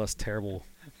of all us terrible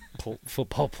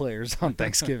football players on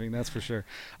Thanksgiving, that's for sure.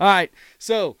 All right,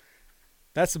 so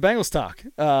that's the Bengals talk.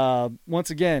 Once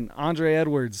again, Andre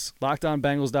Edwards,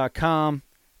 LockedOnBengals.com,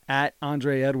 at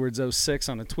Andre Edwards 06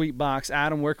 on the tweet box.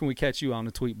 Adam, where can we catch you on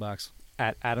the tweet box?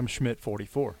 At Adam Schmidt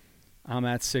 44. I'm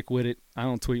at Sick With It. I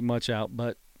don't tweet much out,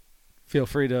 but feel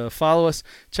free to follow us.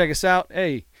 Check us out.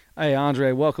 Hey,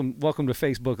 Andre, welcome to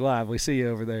Facebook Live. We see you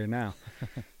over there now.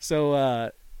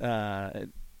 So,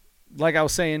 like I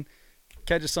was saying,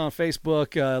 catch us on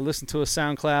Facebook. Listen to us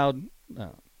SoundCloud,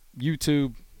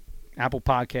 YouTube, Apple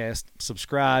Podcast.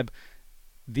 Subscribe.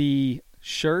 The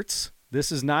shirts.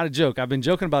 This is not a joke. I've been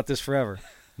joking about this forever.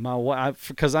 My wife,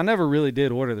 because I never really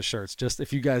did order the shirts. Just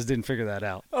if you guys didn't figure that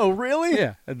out. Oh, really?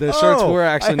 Yeah, the shirts were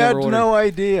actually never ordered. I had no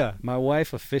idea. My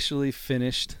wife officially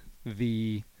finished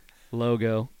the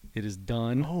logo. It is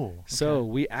done. Oh, okay. So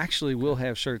we actually will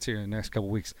have shirts here in the next couple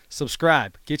weeks.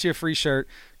 Subscribe. Get you a free shirt.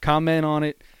 Comment on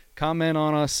it. Comment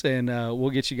on us, and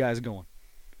we'll get you guys going.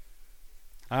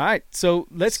 All right. So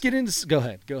let's get into – go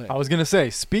ahead. I was going to say,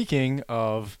 speaking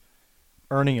of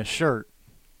earning a shirt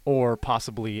or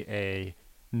possibly a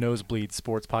Nosebleed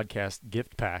Sports Podcast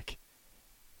gift pack,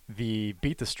 the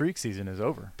Beat the Streak season is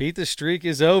over. Beat the Streak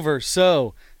is over.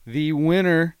 So the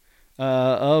winner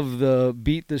of the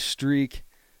Beat the Streak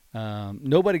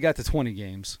nobody got the 20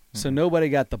 games. So nobody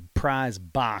got the prize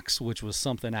box, which was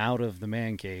something out of the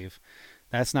man cave.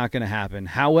 That's not going to happen.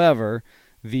 However,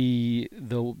 the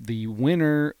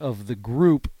winner of the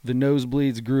group, the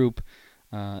Nosebleeds group,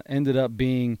 ended up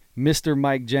being Mr.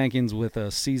 Mike Jenkins with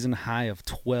a season high of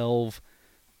 12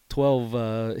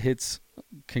 hits.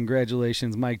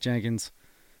 Congratulations, Mike Jenkins.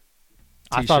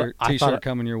 T-shirt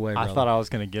coming your way, brother. I thought I was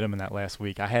going to get him in that last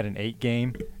week. I had an 8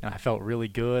 game, and I felt really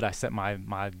good. I set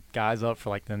my guys up for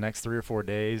like the next 3 or 4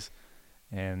 days,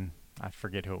 and I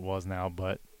forget who it was now,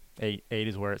 but 8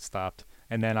 is where it stopped.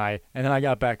 And then I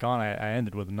got back on. I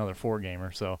ended with another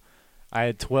 4-gamer, so I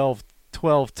had 12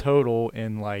 total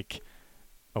in like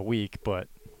a week, but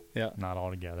not all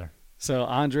together. So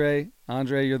Andre,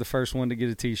 you're the first one to get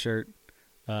a T-shirt.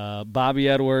 Bobby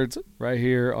Edwards, right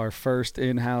here, our first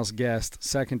in-house guest,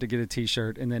 second to get a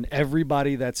T-shirt, and then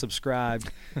everybody that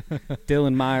subscribed.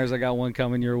 Dylan Myers, I got one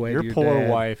coming your way. Your poor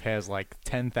wife has like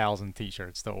 10,000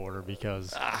 T-shirts to order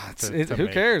because who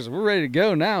cares? We're ready to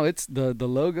go now. It's the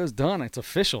logo's done. It's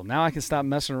official. Now I can stop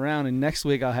messing around, and next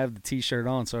week I'll have the T-shirt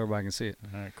on so everybody can see it.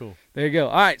 All right, cool. There you go.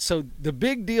 All right, so the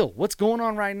big deal. What's going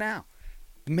on right now?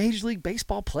 The Major League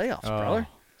Baseball playoffs, brother.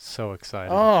 So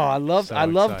excited. Oh, I love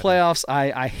playoffs.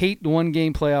 I hate the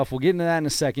one-game playoff. We'll get into that in a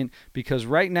second because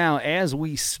right now, as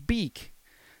we speak,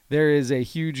 there is a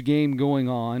huge game going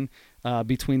on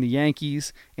between the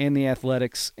Yankees and the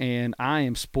Athletics, and I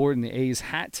am sporting the A's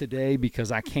hat today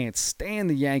because I can't stand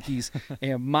the Yankees,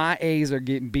 and my A's are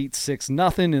getting beat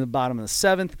 6-0 in the bottom of the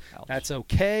 7th. Ouch. That's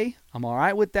okay. I'm all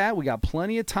right with that. We got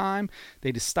plenty of time.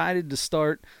 They decided to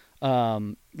start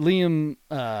Liam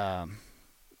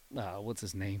what's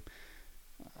his name?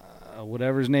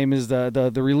 Whatever his name is,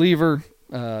 the reliever.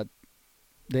 The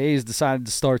A's decided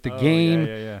to start the game.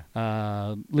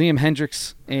 Liam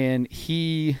Hendricks, and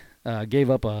he gave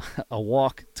up a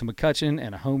walk to McCutchen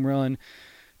and a home run.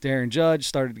 Darren Judge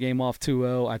started the game off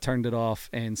 2-0. I turned it off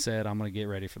and said, I'm going to get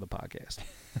ready for the podcast.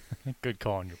 Good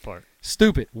call on your part.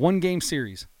 Stupid. One-game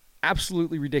series.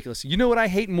 Absolutely ridiculous. You know what I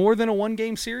hate more than a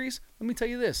one-game series? Let me tell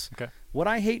you this. Okay. What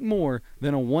I hate more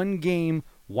than a one-game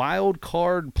wild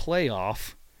card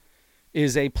playoff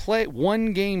is a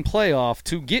one-game playoff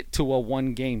to get to a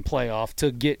one-game playoff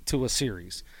to get to a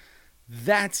series.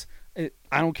 I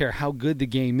don't care how good the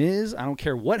game is. I don't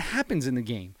care what happens in the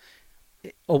game.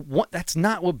 That's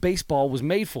not what baseball was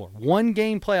made for.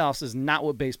 One-game playoffs is not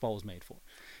what baseball was made for.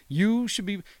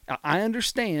 I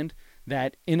understand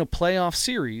that in a playoff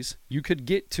series, you could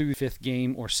get to 5th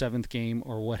game or 7th game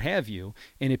or what have you,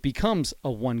 and it becomes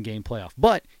a one-game playoff.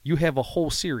 But you have a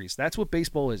whole series. That's what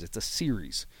baseball is. It's a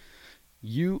series.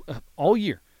 All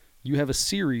year, you have a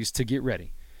series to get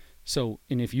ready. So,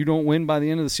 and if you don't win by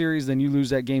the end of the series, then you lose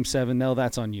that game 7. No,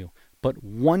 that's on you. But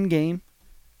one game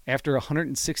after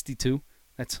 162,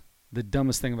 that's the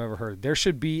dumbest thing I've ever heard. There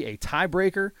should be a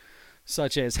tiebreaker,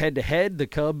 such as head-to-head. The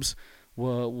Cubs,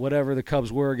 whatever the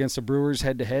Cubs were against the Brewers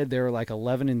head-to-head, they were like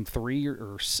 11-3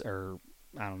 or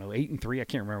I don't know, 8-3. I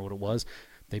can't remember what it was.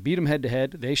 They beat them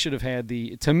head-to-head. They should have had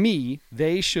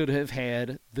they should have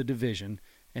had the division,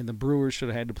 and the Brewers should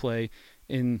have had to play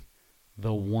in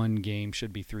the one game,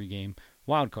 should be 3-game.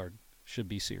 Wild card should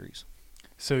be series.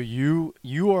 So you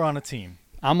are on a team.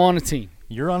 I'm on a team.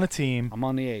 You're on a team. I'm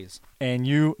on the A's. And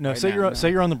say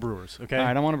you're on the Brewers, okay? All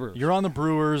right, I'm on the Brewers. You're on the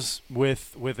Brewers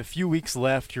with a few weeks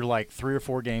left. You're like 3 or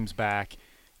 4 games back.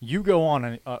 You go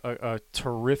on a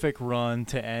terrific run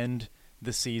to end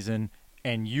the season,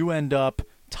 and you end up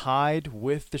tied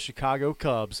with the Chicago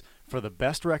Cubs for the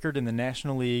best record in the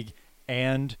National League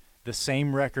and the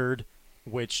same record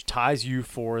which ties you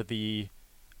for the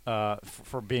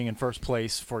for being in first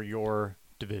place for your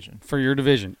division. For your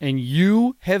division. And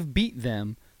you have beat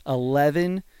them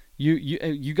 11.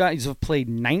 You guys have played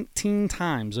 19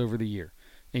 times over the year,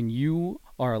 and you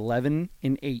are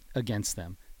 11-8 against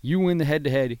them. You win the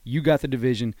head-to-head. You got the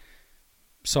division.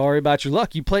 Sorry about your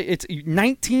luck. It's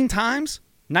 19 times.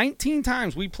 19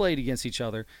 times we played against each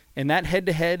other, and that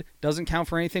head-to-head doesn't count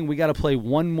for anything. We got to play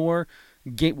one more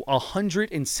game,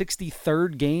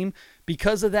 163rd game.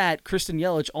 Because of that, Christian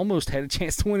Yelich almost had a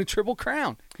chance to win a Triple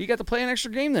Crown. He got to play an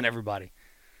extra game than everybody.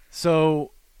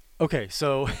 So you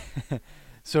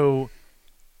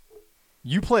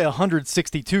play a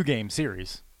 162-game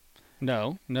series.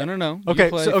 No. Okay, you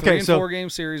play 3 and 4 game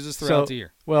series throughout the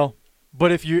year. Well,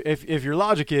 but if your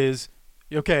logic is,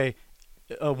 okay,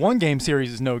 a 1-game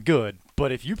series is no good,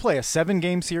 but if you play a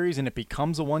 7-game series and it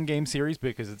becomes a 1-game series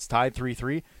because it's tied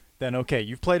 3-3, then okay,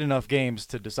 you've played enough games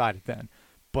to decide it then.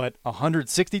 But a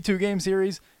 162-game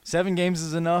series, 7 games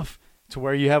is enough to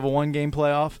where you have a 1-game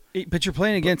playoff. But you're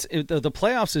playing against the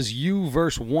playoffs is you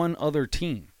versus one other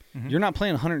team. Mm-hmm. You're not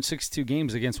playing 162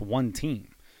 games against one team.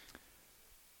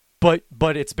 But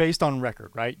it's based on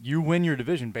record, right? You win your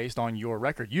division based on your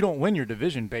record. You don't win your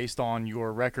division based on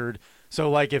your record. So,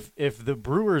 like, if the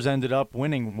Brewers ended up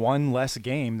winning 1 less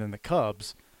game than the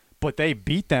Cubs, but they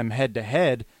beat them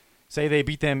head-to-head, say they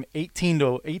beat them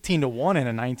 18-1 in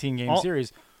a 19-game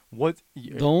series,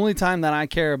 the only time that I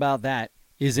care about that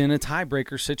is in a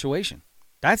tiebreaker situation.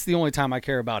 That's the only time I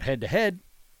care about head-to-head.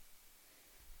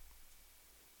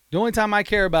 The only time I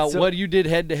care about what you did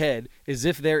head-to-head is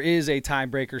if there is a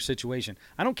tiebreaker situation.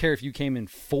 I don't care if you came in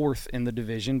 4th in the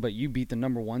division, but you beat the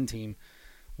number 1 team,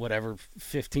 whatever,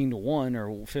 15-1 or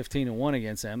 15-1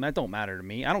 against them. That don't matter to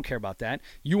me. I don't care about that.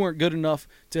 You weren't good enough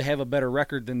to have a better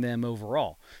record than them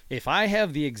overall. If I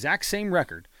have the exact same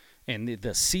record and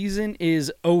the season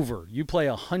is over. You play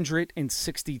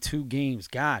 162 games.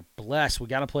 God bless. We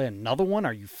got to play another one?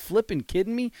 Are you flipping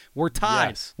kidding me? We're tied.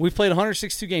 Yes. We've played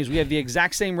 162 games. We have the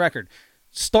exact same record.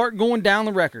 Start going down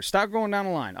the record. Start going down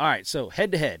the line. All right, so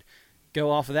head-to-head. Go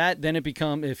off of that. Then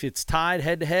if it's tied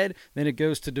head-to-head, then it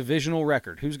goes to divisional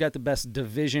record. Who's got the best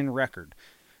division record?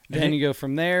 Then you go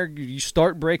from there. You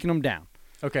start breaking them down.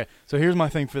 Okay, so here's my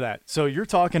thing for that. So you're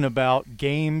talking about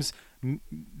games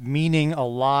meaning a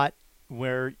lot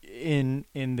where in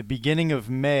the beginning of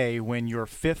May when your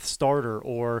fifth starter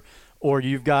or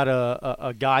you've got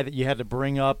a guy that you had to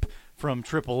bring up from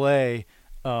AAA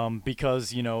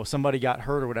because somebody got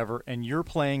hurt or whatever, and you're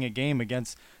on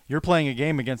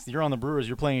the Brewers,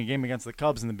 you're playing a game against the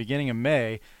Cubs in the beginning of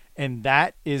May, and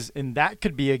that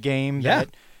could be a game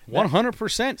that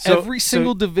 100%. Every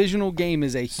single divisional game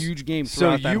is a huge game.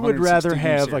 So you would rather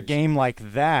have a game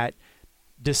like that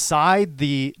decide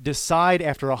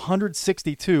after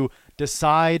 162,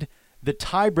 decide the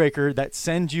tiebreaker that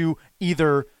sends you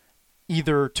either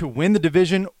to win the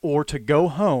division or to go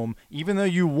home, even though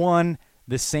you won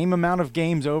the same amount of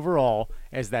games overall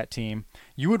as that team.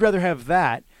 You would rather have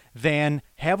that than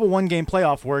have a one-game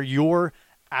playoff where you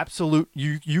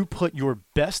put your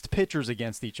best pitchers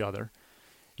against each other.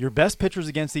 Your best pitchers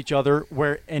against each other,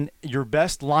 and your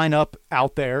best lineup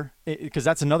out there, because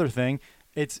that's another thing.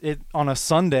 It's on a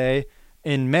Sunday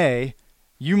in May.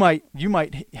 You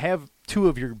might have two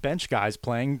of your bench guys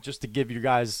playing just to give your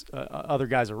guys other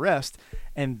guys a rest,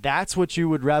 and that's what you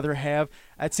would rather have.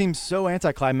 That seems so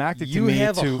anticlimactic to me. You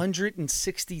have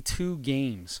 162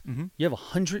 games. Mm-hmm. You have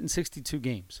 162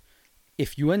 games.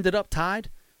 If you ended up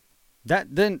tied,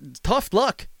 then tough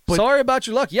luck. Sorry about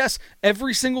your luck. Yes,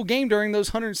 every single game during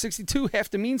those 162 have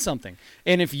to mean something.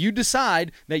 And if you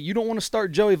decide that you don't want to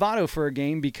start Joey Votto for a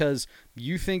game because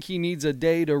you think he needs a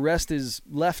day to rest his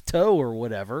left toe or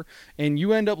whatever, and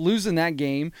you end up losing that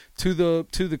game to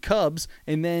the Cubs,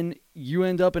 and then you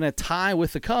end up in a tie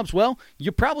with the Cubs, well,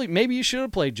 maybe you should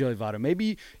have played Joey Votto.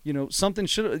 Maybe, something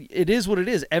should. It is what it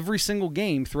is. Every single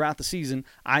game throughout the season,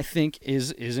 I think,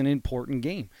 is an important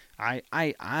game.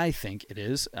 I think it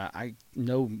is. I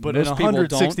know but most in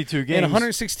 162 people don't. games, in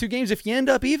 162 games, if you end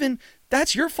up even,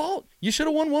 that's your fault. You should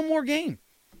have won one more game.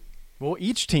 Well,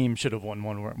 each team should have won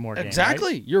one more game.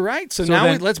 Exactly. Right? You're right. So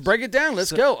now let's break it down.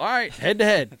 Let's go. All right, head to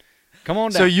head. Come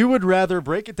on down. So you would rather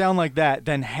break it down like that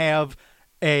than have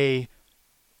a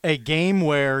game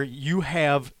where you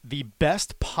have your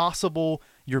best possible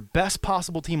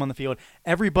team on the field.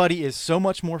 Everybody is so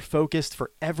much more focused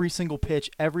for every single pitch,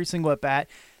 every single at bat.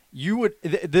 You would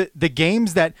the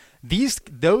games that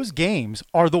those games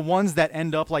are the ones that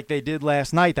end up like they did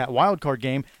last night, that wild card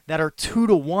game, that are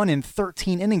 2-1 in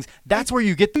 13 innings. That's where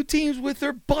you get two teams with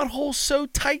their buttholes so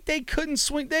tight they couldn't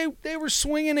swing. They were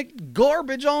swinging at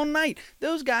garbage all night.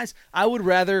 Those guys, I would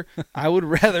rather it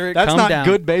That's come not down.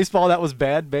 good baseball. That was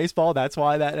bad baseball. That's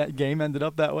why that game ended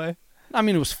up that way. I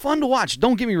mean, it was fun to watch.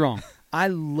 Don't get me wrong. I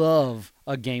love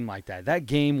a game like that. That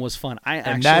game was fun.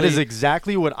 And that is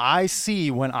exactly what I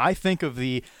see when I think of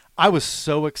I was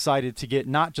so excited to get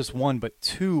not just one, but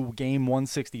 2 game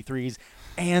 163s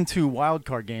and 2 wild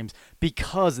card games,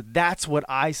 because that's what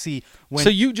I see. So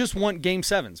you just want game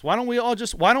 7s. Why don't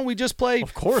we just play?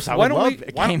 Of course, I would love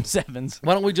game 7s.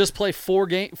 Why don't we just play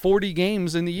 40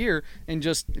 games in the year and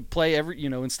just play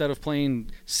instead of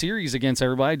playing series against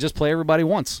everybody, just play everybody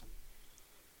once.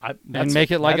 And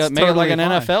make it like an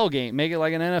NFL game. Make it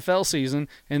like an NFL season,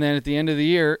 and then at the end of the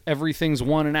year, everything's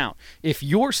won and out. If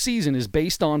your season is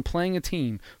based on playing a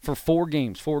team for 4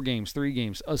 games, 3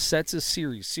 games, a set's a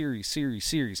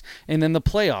series, and then the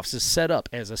playoffs is set up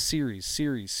as a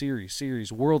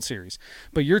series, World Series.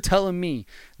 But you're telling me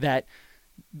that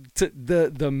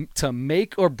to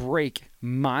make or break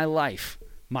my life,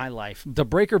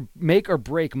 to make or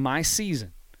break my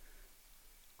season,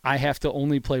 I have to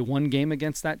only play 1 game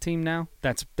against that team now?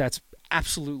 That's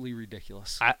absolutely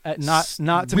ridiculous. Not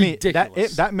to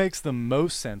ridiculous. Me. That makes the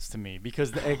most sense to me,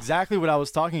 because exactly what I was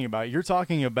talking about. You're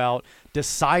talking about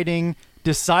deciding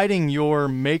your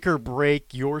make or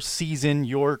break, your season,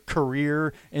 your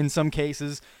career in some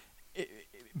cases,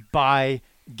 by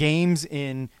games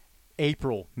in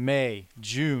April, May,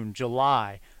 June,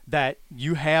 July, that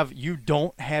you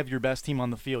don't have your best team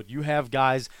on the field. You have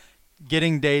guys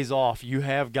getting days off. You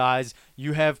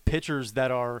have pitchers that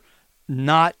are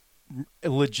not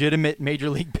legitimate major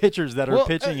league pitchers that are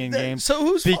pitching in games. So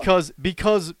who's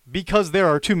because there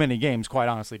are too many games, quite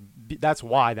honestly. That's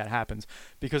why that happens,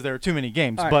 because there are too many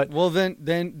games. Right, but well, then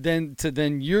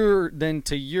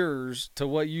to yours, to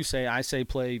what you say, I say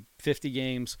play 50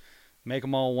 games. make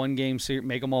them all one game.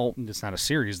 Make them all. It's not a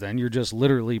series. Then you're just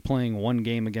literally playing one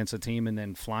game against a team and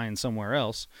then flying somewhere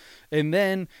else. And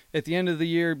then at the end of the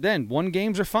year, then 1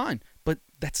 games are fine. But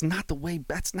that's not the way.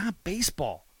 That's not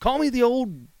baseball. Call me the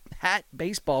old hat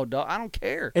baseball dog. I don't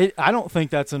care. I don't think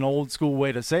that's an old school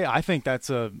way to say it. I think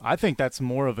that's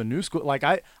more of a new school. Like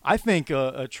I think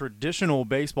a traditional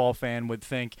baseball fan would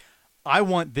think, I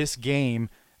want this game.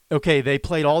 Okay, they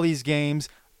played all these games.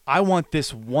 I want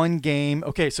this one game.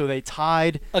 Okay, so they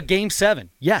tied a Game 7.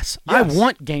 Yes. I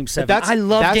want Game 7. I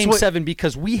love Game 7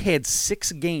 because we had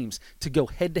 6 games to go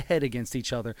head-to-head against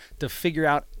each other to figure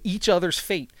out each other's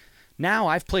fate. Now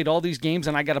I've played all these games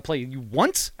and I got to play you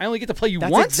once. I only get to play you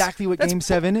once. That's exactly what Game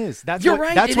 7 is. You're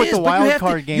right. That's what the wild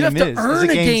card game is. You have to earn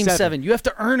a Game 7. You have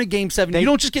to earn a Game 7. You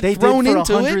don't just get thrown into it.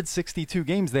 For 162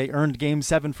 games, they earned Game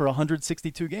 7 for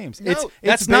 162 games. No,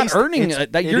 that's not earning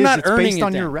it. You're not earning it. It's based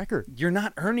on your record. You're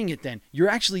not earning it. Then you're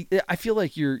actually. I feel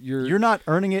like you're not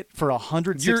earning it for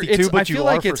 162, but you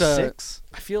are for 6.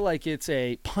 I feel like it's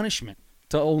a punishment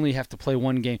to only have to play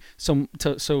 1 game.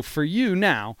 So for you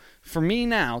now, for me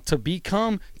now, to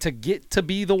get to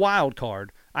be the wild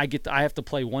card, I have to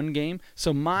play 1 game.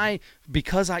 So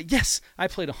because I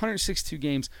played 162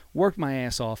 games, worked my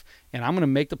ass off, and I'm going to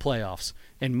make the playoffs.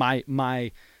 And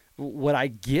my what I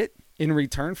get in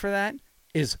return for that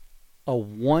is a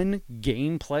 1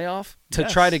 game playoff to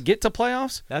try to get to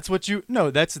playoffs. That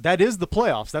is the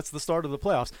playoffs. That's the start of the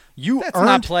playoffs. That's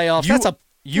not playoffs. That's a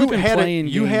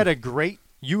You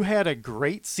had a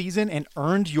great season and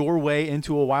earned your way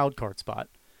into a wild card spot.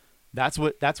 That's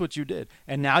what you did.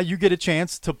 And now you get a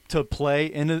chance to play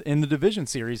in the division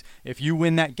series if you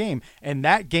win that game. And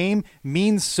that game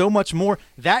means so much more.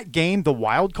 That game, the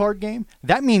wild card game,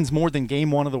 that means more than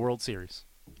game 1 of the World Series.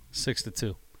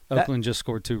 6-2. Oakland just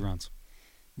scored 2 runs.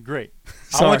 Great.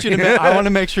 I want to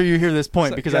make sure you hear this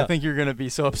point because I think you're going to be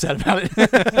so upset about it.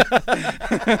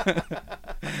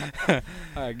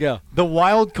 All right, go. The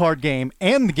wild card game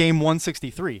and the game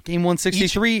 163. Game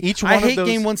 163. Each one I of hate those,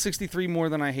 game 163 more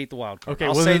than I hate the wild card. Okay,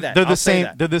 I'll say that. They're the same.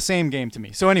 They're the same game to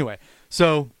me. So anyway,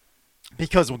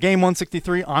 because game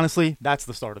 163, honestly, that's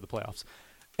the start of the playoffs.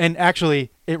 And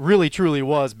actually, it really truly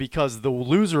was because the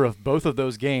loser of both of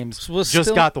those games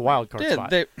got the wild card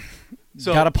spot.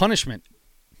 Got a punishment.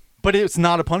 But it's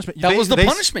not a punishment. That was the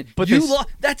punishment. But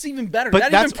that's even better.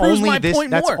 That even proves my point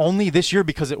more. That's only this year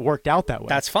because it worked out that way.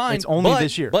 That's fine. It's only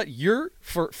this year. But you're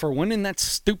for winning that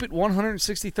stupid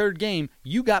 163rd game,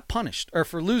 you got punished. Or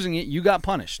for losing it, you got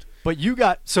punished. But you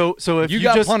got if you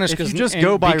got just punished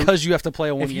because you have to play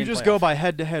a 1 game. If you just go by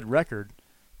head-to-head record,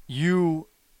 you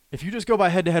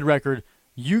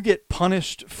get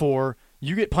punished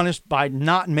by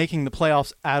not making the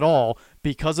playoffs at all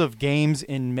because of games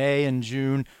in May and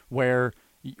June where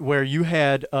you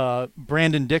had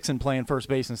Brandon Dixon playing first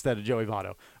base instead of Joey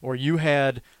Votto, or you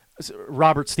had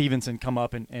Robert Stevenson come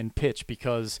up and pitch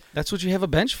because that's what you have a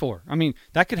bench for. I mean,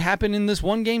 that could happen in this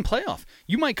 1 game playoff.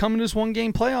 You might come in this 1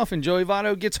 game playoff and Joey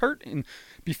Votto gets hurt and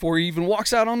before he even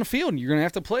walks out on the field, and you're going to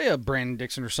have to play a Brandon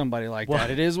Dixon or somebody like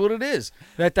that. It is what it is.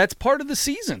 That's part of the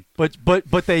season.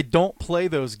 But they don't play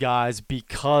those guys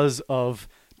because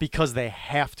they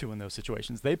have to in those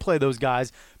situations. They play those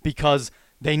guys because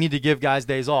they need to give guys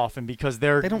days off and because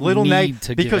they don't need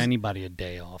to give anybody a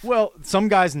day off. Well, some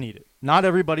guys need it. Not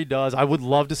everybody does. I would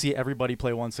love to see everybody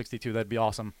play 162. That'd be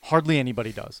awesome. Hardly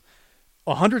anybody does.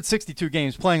 162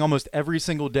 games playing almost every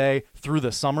single day through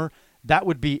the summer. That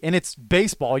would be, and it's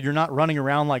baseball. You're not running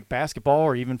around like basketball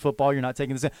or even football. You're not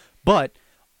taking this in. But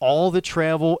all the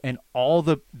travel and all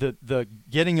the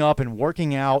getting up and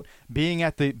working out, being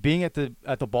at the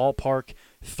ballpark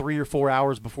 3 or 4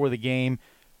 hours before the game,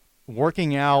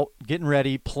 working out, getting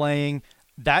ready, playing,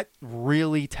 that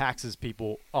really taxes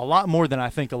people a lot more than I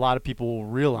think a lot of people will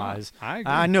realize. I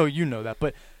agree. I know you know that,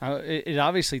 but it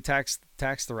obviously taxed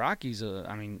the Rockies.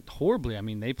 Horribly. I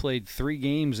mean, they played 3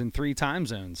 games in 3 time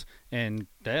zones, and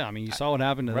you saw what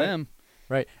happened to them.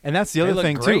 Right, and that's the other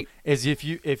thing too. Is if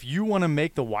you want to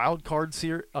make the wild card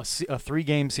series a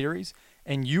 3-game series,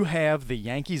 and you have the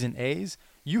Yankees and A's,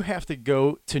 you have to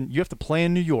play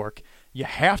in New York. You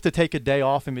have to take a day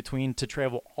off in between to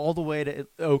travel all the way to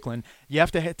Oakland. You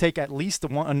have to take at least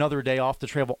another day off to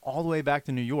travel all the way back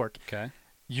to New York. Okay,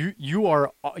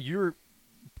 you're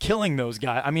killing those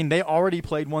guys. I mean, they already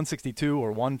played 162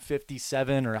 or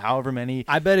 157 or however many.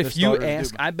 I bet if you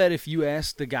ask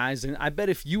the guys, and I bet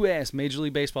if you ask Major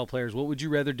League Baseball players, what would you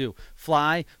rather do?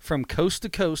 Fly from coast to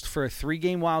coast for a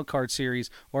 3-game wild card series,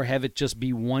 or have it just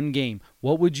be 1 game?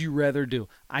 What would you rather do?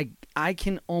 I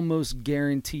can almost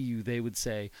guarantee you they would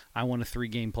say, I want a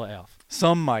 3-game playoff.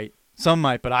 Some might. Some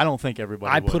might, but I don't think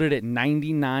everybody I would. put it at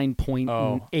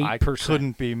 99.8%. I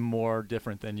couldn't be more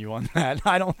different than you on that.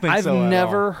 I don't think I've so at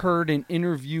never all. heard an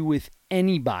interview with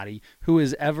anybody who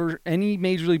has ever, any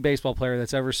Major League Baseball player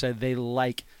that's ever said they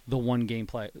like the one game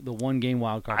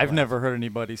wild card. I've never heard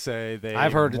anybody say they.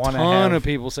 I've heard a wanna ton have, of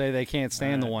people say they can't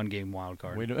stand the one game wild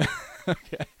card. We do,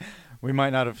 okay, we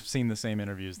might not have seen the same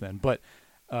interviews then, but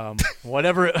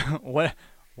whatever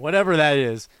that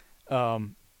is,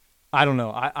 I don't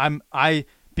know.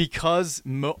 Because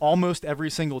almost every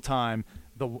single time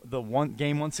the one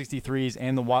game 163s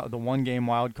and the one game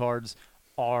wild cards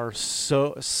are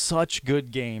such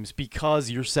good games because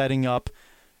you're setting up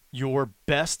your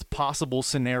best possible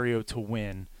scenario to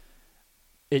win.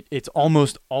 It's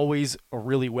almost always a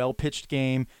really well pitched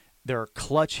game. There are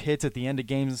clutch hits at the end of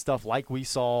games and stuff like we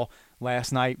saw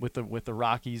last night with the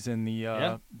Rockies and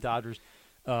the Dodgers.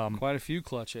 Quite a few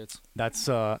clutch hits. That's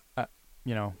I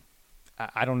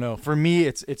don't know. For me,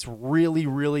 it's really,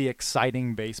 really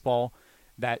exciting baseball.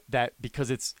 That because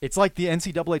it's like the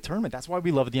NCAA tournament. That's why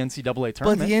we love the NCAA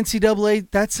tournament. But the NCAA,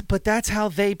 that's how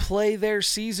they play their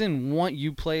season.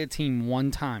 You play a team one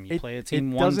time. You play a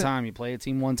team one time. You play a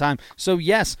team one time. So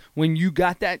yes, when you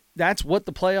got that, that's what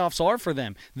the playoffs are for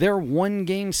them. They're one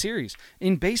game series.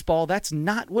 In baseball, that's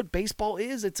not what baseball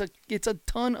is. It's a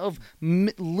ton of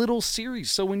little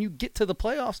series. So when you get to the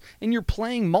playoffs and you're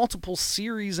playing multiple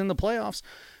series in the playoffs,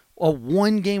 a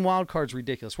one-game wild card's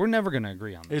ridiculous. We're never going to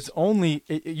agree on this.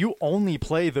 You only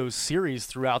play those series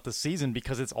throughout the season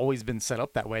because it's always been set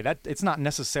up that way. It's not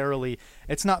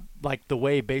like the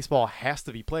way baseball has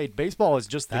to be played. Baseball is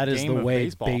just the game of baseball. That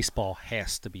is the way baseball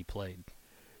has to be played.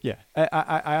 Yeah,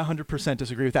 I 100%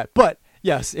 disagree with that. But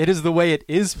yes, it is the way it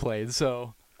is played.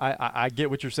 So I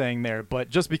get what you're saying there, but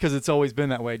just because it's always been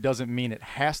that way doesn't mean it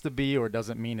has to be, or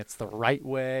doesn't mean it's the right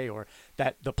way, or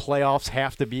that the playoffs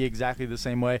have to be exactly the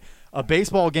same way. A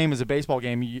baseball game is a baseball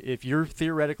game. If you're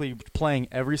theoretically playing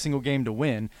every single game to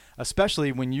win,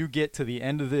 especially when you get to the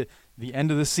end of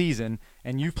the season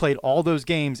and you've played all those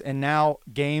games, and now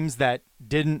games that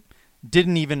didn't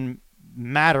even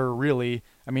matter really.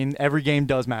 I mean, every game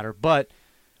does matter, but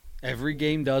every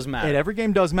game does matter. Every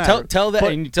game does matter. Tell that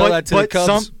to the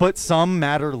Cubs. But some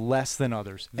matter less than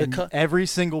others. Every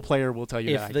single player will tell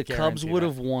you that. If the Cubs would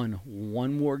have won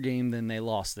one more game than they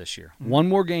lost this year, one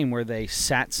more game where they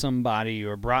sat somebody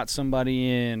or brought somebody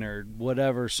in or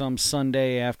whatever, some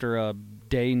Sunday after a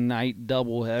day-night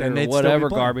doubleheader or whatever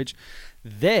garbage,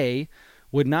 they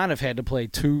would not have had to play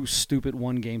two stupid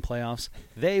one-game playoffs.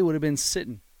 They would have been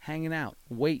sitting, hanging out,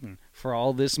 waiting for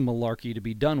all this malarkey to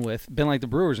be done with, been like the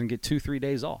Brewers and get 2-3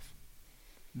 days off.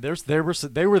 They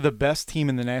were the best team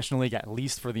in the National League at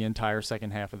least for the entire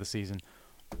second half of the season.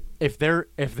 If they're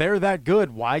that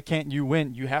good, why can't you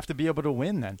win? You have to be able to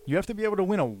win then. You have to be able to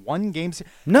win a one-game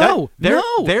series.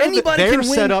 Anybody can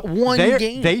win one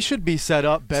game. They should be set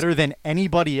up better than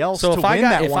anybody else to win that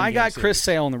one game. If I got Chris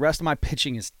Sale and the rest of my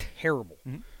pitching is terrible,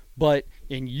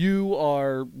 and you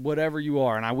are whatever you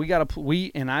are,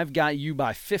 and I've got you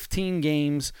by 15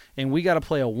 games, and we got to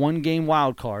play a one-game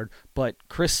wild card, but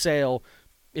Chris Sale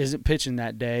isn't pitching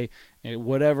that day, and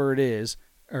whatever it is,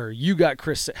 or you got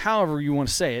Chris, however you want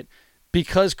to say it,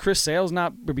 because Chris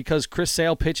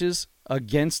Sale pitches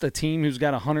against a team who's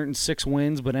got 106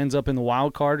 wins but ends up in the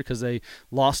wild card because they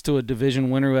lost to a division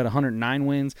winner who had 109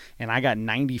 wins, and I got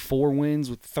 94 wins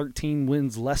with 13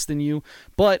 wins less than you,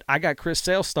 but I got Chris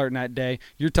Sale starting that day.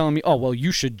 You're telling me, oh, well,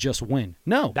 you should just win.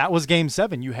 No. That was Game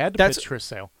 7. You had to pitch Chris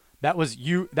Sale. That was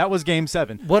Game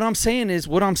 7. What I'm saying is,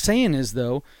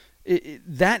 though,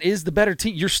 that is the better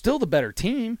team. You're still the better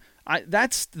team.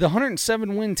 That's the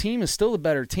 107-win team is still the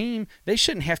better team. They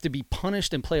shouldn't have to be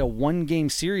punished and play a one-game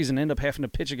series and end up having to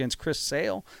pitch against Chris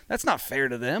Sale. That's not fair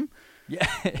to them. Yeah,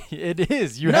 it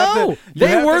is.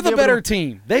 They were the better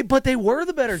team. They were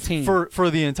the better team for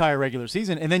the entire regular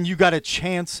season, and then you got a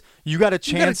chance. You got a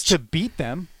chance to beat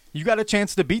them. You got a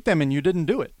chance to beat them, and you didn't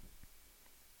do it.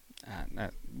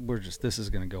 This is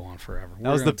going to go on forever.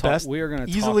 That was the best. We are going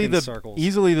to talk in circles.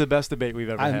 Easily the best debate we've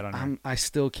ever had on here. I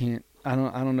still can't. I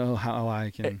don't know how I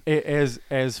can. As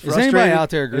frustrated, is anybody out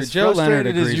there agree? Joe Leonard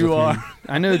agrees as you with are. me.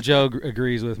 I know Joe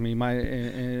agrees with me.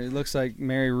 And it looks like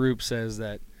Mary Roop says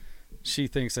that she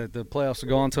thinks that the playoffs will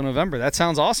go on until November. That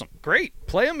sounds awesome. Great,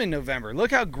 play them in November.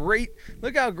 Look how great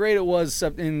it was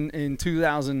in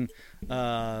 2000.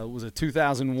 Was it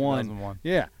 2001? 2001.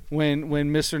 Yeah, when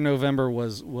Mr. November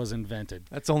was invented.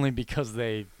 That's only because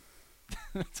they.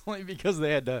 That's only because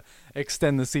they had to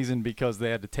extend the season because they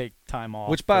had to take time off.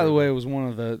 Which, by the way, was one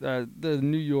of the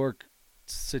New York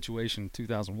situation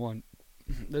 2001.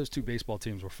 those two baseball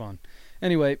teams were fun.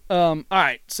 Anyway, all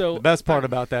right. So The best part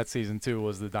about that season too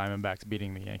was the Diamondbacks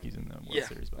beating the Yankees in the World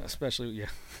Series. By the way. especially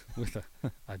with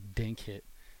a dink hit.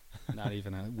 Not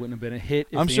even wouldn't have been a hit.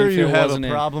 If I'm the sure you infield have wasn't a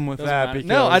in. problem with Doesn't that matter. because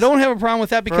No, I don't have a problem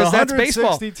with that because for that's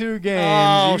baseball. 162 games.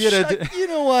 Oh, you get you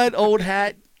know what, old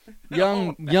hat,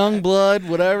 young blood,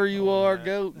 whatever you are,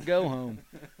 go home.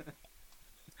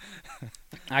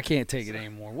 I can't take it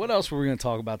anymore. What else were we going to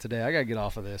talk about today? I got to get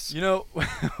off of this. You know,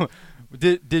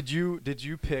 did you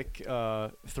pick 3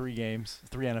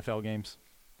 NFL games?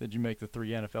 Did you make the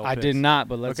 3 NFL? I picks? did not,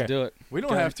 but let's Okay. do it. We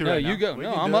don't Okay. have to. No, right you now. go. We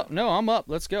No, can I'm do up. No, I'm up.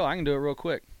 Let's go. I can do it real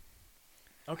quick.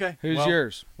 it. Okay. Who's well,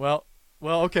 yours? Well,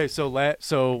 okay.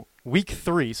 So week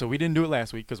 3. So we didn't do it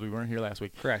last week because we weren't here last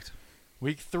week. Correct.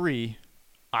 Week 3,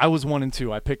 I was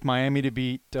 1-2. I picked Miami to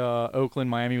beat Oakland.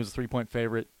 Miami was a 3-point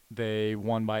favorite. They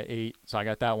won by 8, so I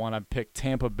got that one. I picked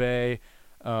Tampa Bay.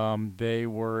 They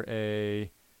were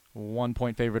a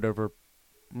 1-point favorite over.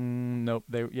 Nope.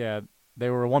 They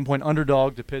were a 1-point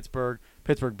underdog to Pittsburgh.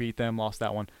 Pittsburgh beat them, lost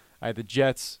that one. I had the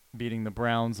Jets beating the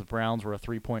Browns. The Browns were a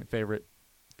 3-point favorite.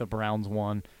 The Browns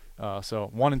won.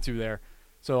 So 1-2 there.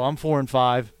 So I'm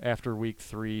 4-5 after week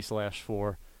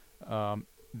 3/4.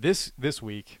 This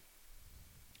week,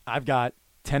 I've got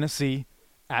Tennessee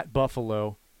at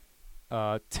Buffalo.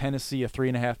 Tennessee, a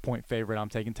 3.5-point favorite. I'm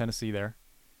taking Tennessee there.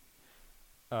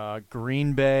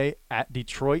 Green Bay at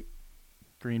Detroit.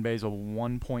 Green Bay's a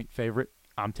 1-point favorite.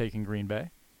 I'm taking Green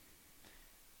Bay.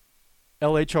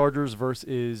 LA Chargers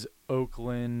versus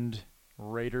Oakland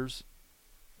Raiders.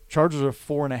 Chargers are a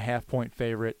 4.5-point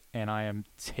favorite, and I am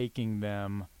taking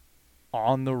them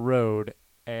on the road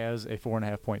as a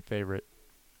 4.5-point favorite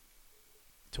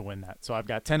to win that. So I've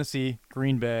got Tennessee,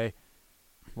 Green Bay,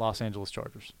 Los Angeles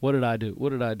Chargers. What did I do?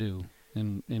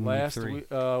 In Last week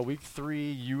 3? week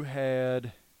 3, you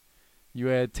had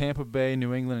Tampa Bay,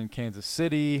 New England, and Kansas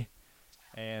City,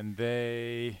 and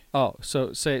they. Oh, so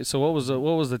what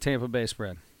was the Tampa Bay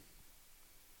spread?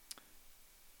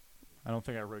 I don't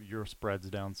think I wrote your spreads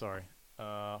down. Sorry.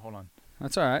 Hold on.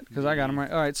 That's all right because I got them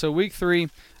right. All right, so week 3,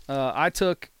 I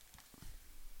took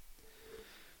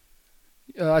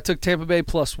Tampa Bay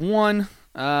 +1.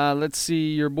 Let's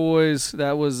see your boys.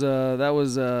 That was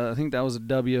I think that was a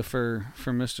W for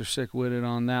Mr. Sick-Witted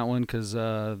on that one because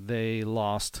they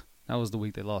lost. That was the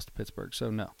week they lost to Pittsburgh. So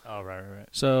no. Oh right.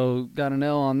 So got an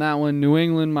L on that one. New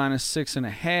England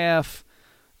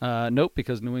 -6.5. Nope,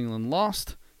 because New England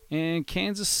lost. And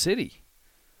Kansas City.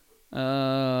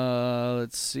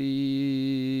 Let's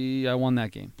see. I won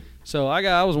that game. So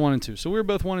I was 1-2. So we were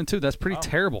both 1-2. That's pretty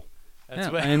terrible.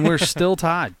 That's and we're still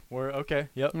tied. We're okay.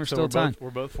 Yep. We're still tied.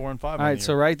 We're both 4-5. All right,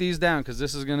 so write these down because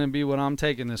this is going to be what I'm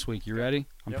taking this week. You ready?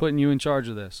 I'm putting you in charge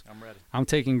of this. I'm ready. I'm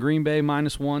taking Green Bay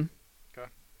 -1. Okay.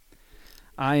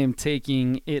 I am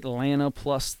taking Atlanta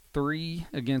 +3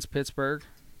 against Pittsburgh.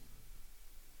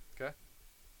 Okay.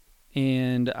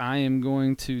 And I am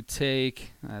going to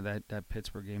take that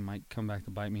Pittsburgh game might come back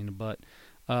to bite me in the butt.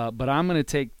 But I'm going to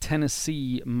take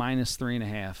Tennessee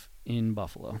 -3.5 in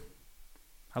Buffalo.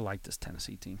 I like this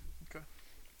Tennessee team. Okay.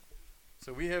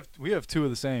 So we have 2 of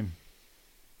the same.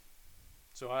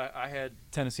 So I had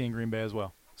Tennessee and Green Bay as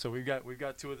well. So we've got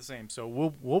 2 of the same. So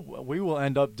we will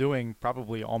end up doing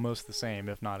probably almost the same,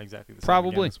 if not exactly the same.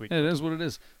 Probably. This week. It is what it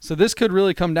is. So this could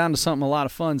really come down to something a lot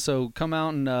of fun. So come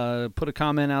out and put a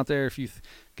comment out there if you've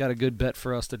got a good bet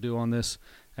for us to do on this.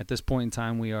 At this point in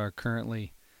time, we are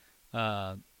currently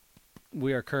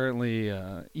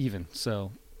even.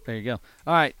 So there you go.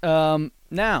 All right.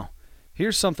 Now,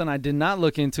 here's something I did not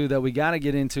look into that we got to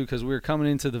get into because we're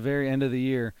coming into the very end of the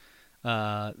year.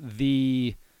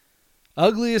 The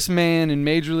ugliest man in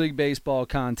Major League Baseball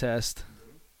contest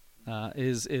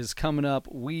is coming up.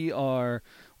 We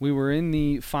were in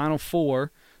the Final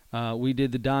Four. We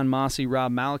did the Don Mossy,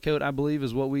 Rob Malakote, I believe,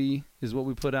 is what we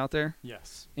put out there.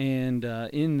 Yes. And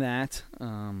in that,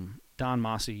 Don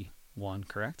Mossy won.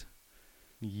 Correct?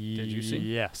 Did you see?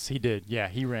 Yes, he did. Yeah,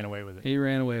 he ran away with it. He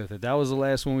ran away with it. That was the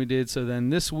last one we did. So then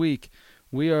this week,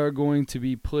 we are going to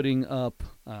be putting up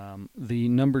the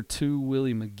number 2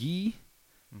 Willie McGee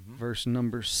versus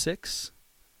number 6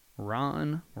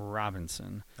 Ron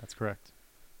Robinson. That's correct.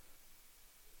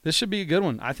 This should be a good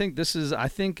one. I think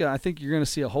you're going to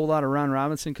see a whole lot of Ron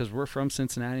Robinson because we're from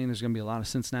Cincinnati and there's going to be a lot of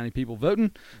Cincinnati people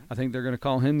voting. I think they're going to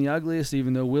call him the ugliest,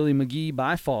 even though Willie McGee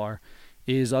by far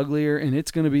is uglier, and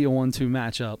it's going to be a 1-2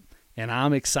 matchup. And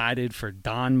I'm excited for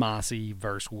Don Mossy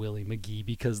versus Willie McGee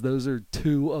because those are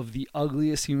 2 of the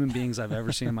ugliest human beings I've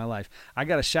ever seen in my life. I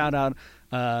got a shout out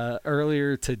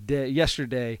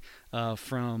yesterday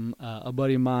from a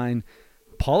buddy of mine,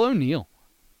 Paul O'Neill.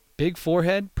 Big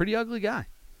forehead, pretty ugly guy.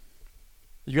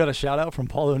 You got a shout out from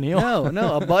Paul O'Neill?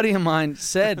 No, a buddy of mine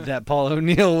said that Paul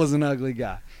O'Neill was an ugly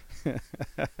guy.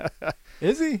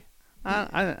 Is he? I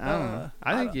don't know.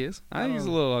 I think he is. I think he's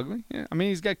a little ugly. Yeah. I mean,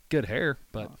 he's got good hair,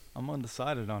 but I'm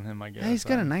undecided on him, I guess. yeah, he's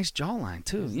got a nice jawline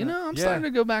too. I'm yeah. starting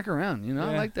to go back around. Yeah.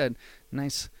 I like that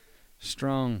nice,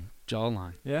 strong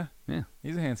jawline. Yeah? Yeah.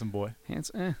 He's a handsome boy.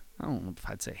 Handsome. I don't know if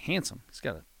I'd say handsome. He's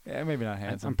got a. Yeah, maybe not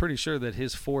handsome. I'm pretty sure that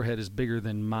his forehead is bigger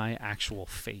than my actual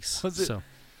face. So,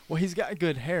 well, he's got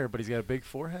good hair, but he's got a big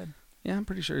forehead. yeah, I'm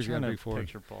pretty sure he's got a big forehead.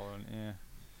 Picture Paul O'Neill. Yeah.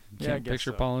 You I can't guess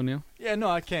picture so. Paul O'Neill? Yeah, no,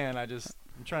 I can.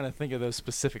 I'm trying to think of those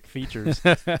specific features.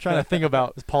 I'm trying to think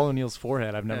about Paul O'Neill's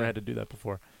forehead. I've never had to do that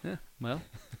before. Yeah, well,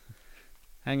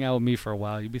 hang out with me for a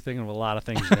while. You'll be thinking of a lot of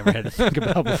things you never had to think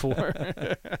about before.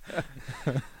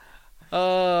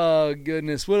 Oh,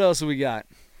 goodness. What else have we got?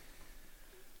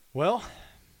 Well,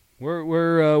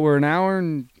 We're an hour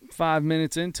and 5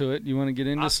 minutes into it. You want to get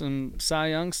into some Cy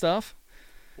Young stuff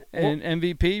and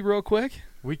MVP real quick?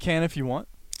 we can if you want.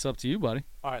 It's up to you, buddy.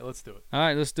 All right, let's do it. All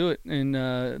right, let's do it.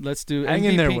 And let's do Hang MVP,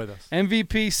 in there with us.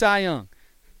 MVP Cy Young.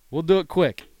 We'll do it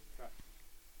quick.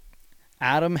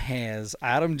 Adam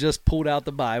just pulled out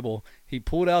the Bible. He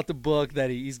pulled out the book that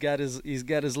he's got his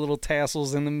little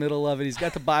tassels in the middle of it. He's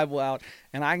got the Bible out,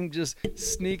 and I can just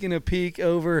sneaking a peek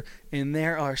over, and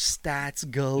there are stats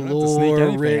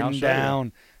galore written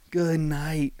down. Good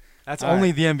night. That's All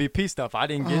only right. the MVP stuff. I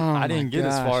didn't get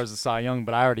as far as the Cy Young,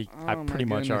 but I pretty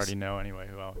much goodness. already know anyway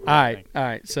who All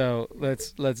right. So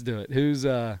let's do it. Who's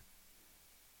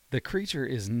the creature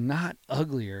is not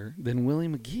uglier than Willie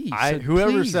McGee. So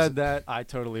whoever please. said that, I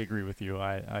totally agree with you.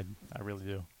 I really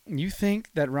do. You think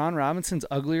that Ron Robinson's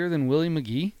uglier than Willie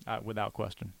McGee? Without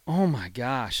question. Oh my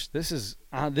gosh, this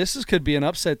could be an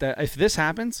upset. That if this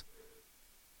happens,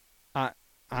 I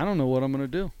don't know what I'm gonna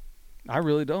do. I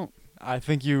really don't. I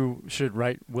think you should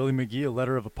write Willie McGee a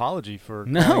letter of apology for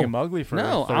No. calling him ugly for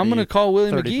No, 30, I'm going to call Willie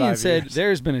McGee 35 and said years.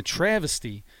 there's been a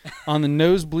travesty on the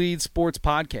Nosebleed Sports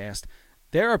Podcast.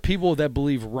 There are people that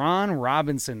believe Ron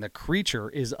Robinson, the creature,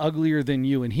 is uglier than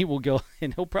you, and he will go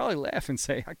and he'll probably laugh and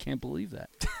say, "I can't believe that."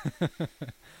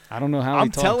 I don't know how. I'm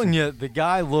telling you, the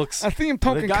guy looks. I think I'm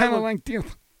talking kind of like this.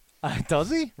 Does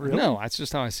he? Really? No, that's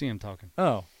just how I see him talking.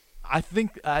 Oh, I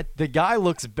think the guy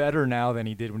looks better now than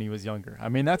he did when he was younger. I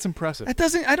mean, that's impressive. That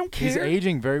doesn't. I don't care. He's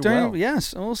aging very well.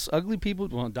 Yes, most ugly people.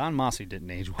 Well, Don Mossy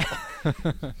didn't age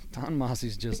well. Don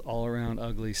Mossy's just all around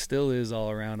ugly. Still is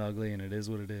all around ugly, and it is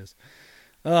what it is.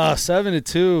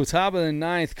 7-2, top of the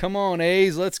ninth. Come on,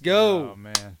 A's, let's go. Oh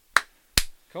man,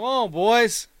 come on,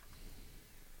 boys.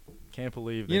 Can't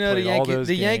believe they you know played the all those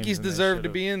Yankees games and they deserve to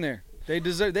should've- be in there. They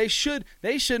deserve. They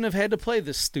shouldn't have had to play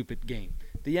this stupid game.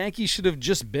 The Yankees should have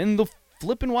just been the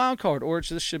flipping wild card, or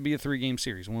this should be a 3-game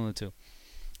series, one of the two.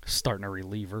 Starting a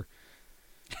reliever,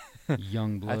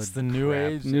 young blood. That's the new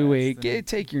crap. age. New That's age. the-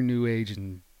 Take your new age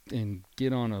and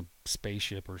get on a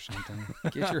spaceship or something.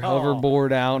 Get your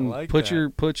hoverboard out and like put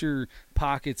that. your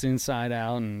pockets inside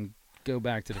out and go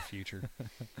back to the future.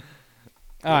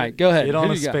 All right, go ahead. Get on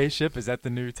Who a you got? spaceship. Is that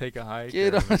the new take a hike?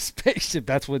 Get or- on a spaceship.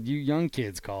 That's what you young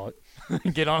kids call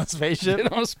it. Get on a spaceship.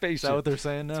 Get on a Is spaceship. that what they're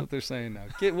saying now? That's what they're saying now.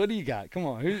 What do you got? Come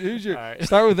on. Who's your? All right.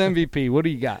 Start with MVP. What do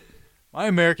you got? My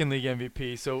American League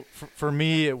MVP. So for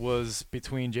me, it was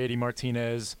between J.D.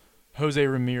 Martinez, Jose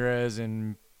Ramirez,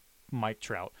 and Mike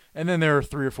Trout. And then there are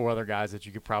 3 or 4 other guys that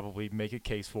you could probably make a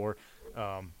case for.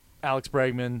 Alex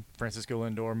Bregman, Francisco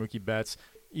Lindor, Mookie Betts,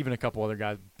 even a couple other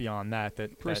guys beyond that.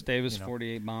 Chris Davis,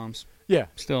 48 bombs. Yeah.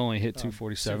 Still only hit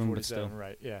 247, but 247, still.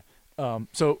 right,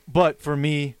 yeah. But for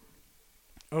me,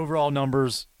 overall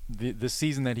numbers, the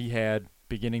season that he had,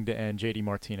 beginning to end, J.D.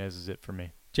 Martinez is it for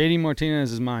me. J.D.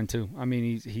 Martinez is mine too. I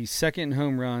mean, he's second in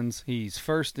home runs. He's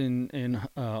first in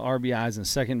RBIs and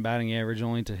second batting average,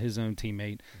 only to his own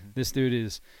teammate. Mm-hmm. This dude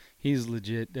he's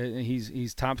legit.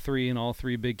 He's top 3 in all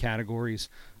 3 big categories.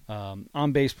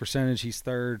 On base percentage, he's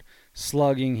third.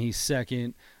 Slugging, he's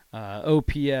second.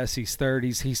 OPS, he's third.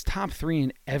 He's top 3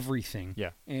 in everything. Yeah.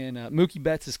 And Mookie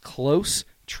Betts is close.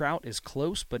 Trout is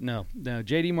close, but no.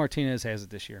 J.D. Martinez has it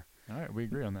this year. All right, we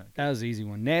agree on that. That was an easy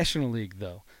one. National League,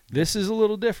 though. This is a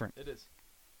little different. It is.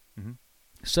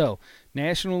 So,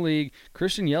 National League,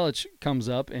 Christian Yelich comes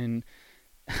up, and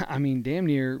I mean, damn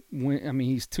near.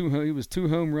 He was 2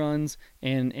 home runs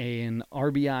and an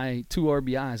RBI, 2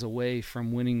 RBIs away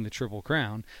from winning the Triple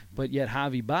Crown. But yet,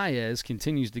 Javi Baez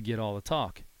continues to get all the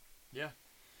talk. Yeah.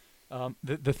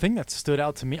 The thing that stood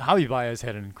out to me, Javi Baez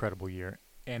had an incredible year.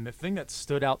 And the thing that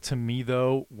stood out to me,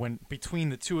 though, when between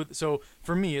the two of so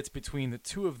for me, it's between the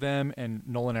two of them and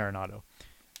Nolan Arenado.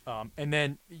 And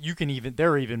then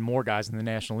there are even more guys in the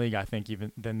National League, I think,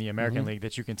 even than the American League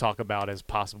that you can talk about as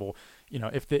possible.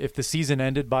 If the season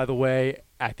ended, by the way,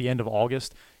 at the end of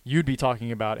August, you'd be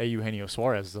talking about Eugenio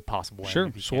Suarez as a possible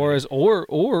MVP Suarez candidate.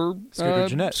 or Scooter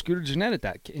Gennett. Scooter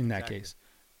Gennett in that case.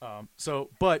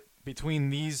 But between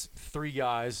these three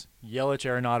guys, Yelich,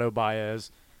 Arenado,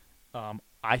 Baez,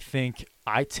 I think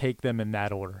I take them in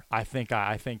that order. I think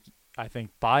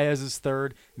Baez is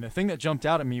third, and the thing that jumped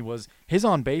out at me was his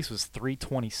on base was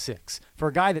 326. For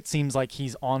a guy that seems like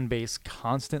he's on base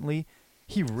constantly,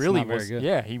 he really was.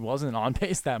 Yeah, he wasn't on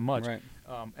base that much, right.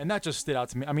 And that just stood out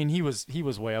to me. I mean, he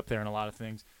was way up there in a lot of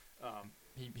things.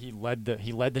 He led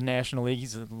the National League.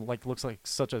 He's looks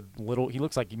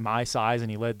like my size,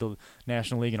 and he led the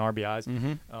National League in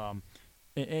RBIs.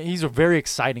 He's a very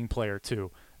exciting player too.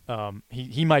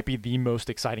 He might be the most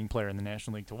exciting player in the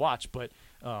National League to watch, but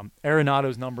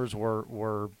Arenado's numbers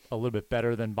were a little bit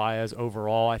better than Baez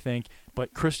overall, I think.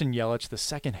 But Christian Yelich, the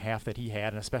second half that he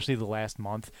had, and especially the last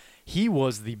month, he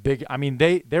was the big. I mean,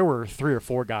 there were 3 or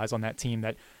 4 guys on that team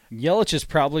that Yelich is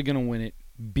probably going to win it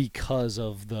because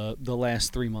of the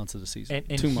last 3 months of the season,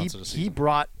 and 2 months of the season.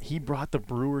 He brought the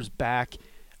Brewers back.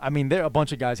 I mean, a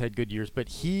bunch of guys had good years, but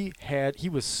he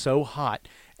was so hot,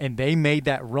 and they made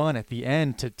that run at the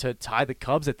end to tie the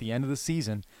Cubs at the end of the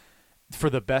season for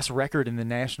the best record in the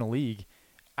National League.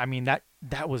 I mean, that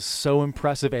was so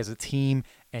impressive as a team,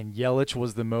 and Yelich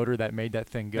was the motor that made that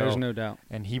thing go. There's no doubt.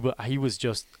 And he was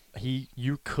just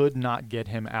you could not get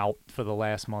him out for the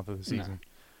last month of the season.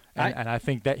 No. And I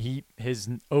think that his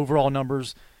overall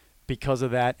numbers because of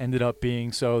that ended up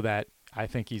being so that I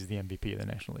think he's the MVP of the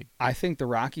National League. I think the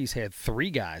Rockies had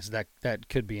 3 guys that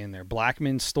could be in there: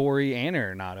 Blackmon, Story, and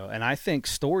Arenado. And I think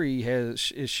Story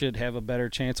should have a better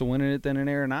chance of winning it than an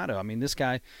Arenado. I mean, this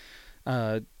guy,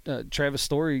 Travis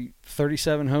Story,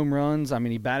 37 home runs. I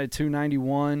mean, he batted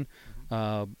 .291,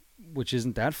 which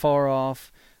isn't that far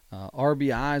off.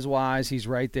 RBIs wise, he's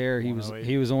right there. He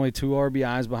was only 2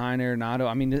 RBIs behind Arenado.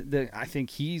 I mean, I think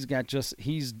he had just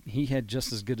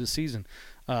as good a season.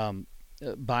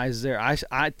 Baez there. I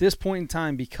at this point in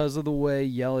time, because of the way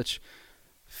Yelich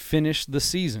finished the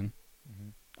season,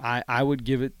 I would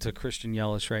give it to Christian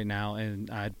Yelich right now,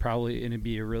 and it'd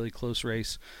be a really close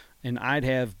race, and I'd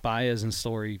have Baez and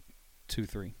Story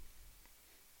 2-3,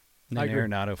 and then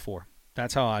Arenado 4.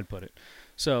 That's how I'd put it.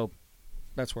 So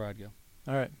that's where I'd go.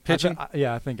 All right, pitching.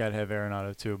 I think I'd have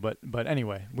Arenado too, but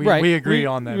anyway, we agree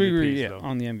on the MVP. Yeah,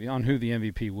 on who the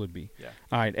MVP would be. Yeah.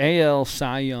 All right, AL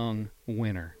Cy Young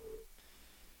winner.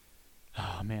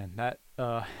 Oh man, that.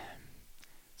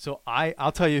 So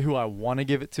I'll tell you who I want to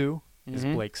give it to is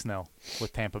Blake Snell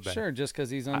with Tampa Bay. Sure, just because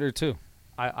he's under 2.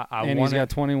 And he's got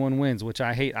 21 wins, which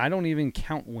I hate. I don't even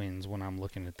count wins when I'm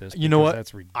looking at this. You know what?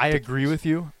 That's ridiculous. I agree with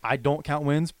you. I don't count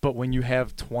wins, but when you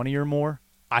have 20 or more,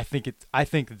 I think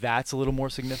that's a little more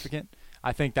significant.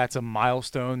 I think that's a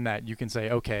milestone that you can say,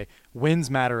 okay,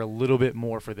 wins matter a little bit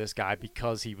more for this guy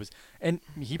because he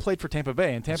played for Tampa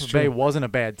Bay, and Tampa Bay wasn't a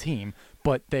bad team,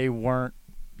 but they weren't,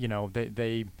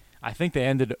 I think they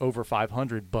ended over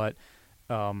 500, but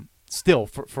still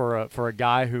for a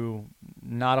guy who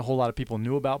not a whole lot of people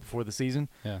knew about before the season,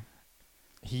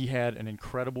 he had an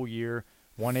incredible year,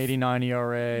 1.89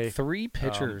 ERA. 3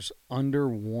 pitchers under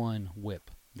 1 WHIP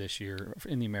this year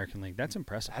in the American League. That's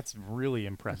impressive. That's really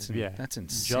impressive. That's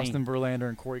insane. Justin Verlander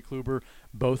and Corey Kluber,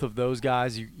 both of those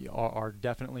guys are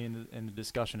definitely in the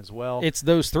discussion as well. It's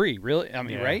those 3, really. I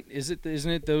mean, right? Isn't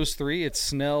it those 3? It's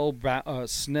Snell,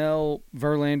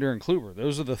 Verlander, and Kluber.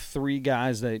 Those are the 3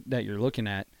 guys that you're looking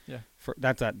at. Yeah.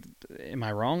 Am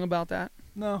I wrong about that?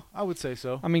 No, I would say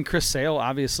so. I mean, Chris Sale,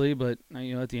 obviously, but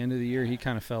at the end of the year, he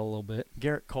kind of fell a little bit.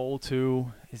 Garrett Cole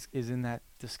too is in that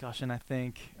discussion, I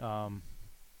think.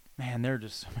 Man, there are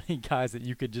just so many guys that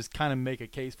you could just kind of make a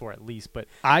case for at least. But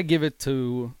I give it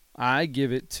to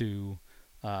Justin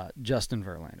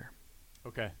Verlander.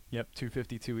 Okay. Yep.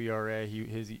 2.52 ERA.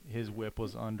 His WHIP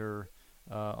was under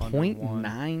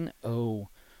 .90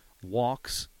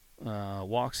 walks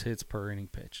hits per inning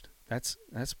pitched. That's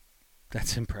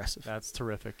impressive. That's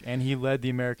terrific. And he led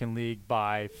the American League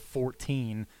by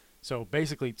 14. So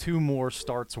basically 2 more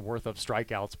starts worth of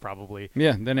strikeouts probably.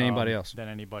 Yeah, than anybody else. Than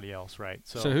anybody else, right.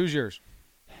 So who's yours?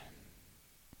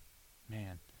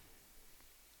 Man.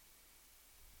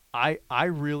 I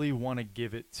really want to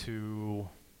give it to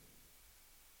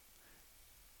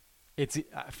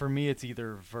for me it's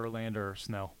either Verlander or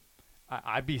Snell.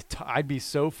 I'd be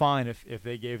so fine if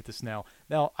they gave it to Snell.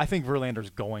 Now, I think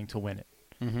Verlander's going to win it.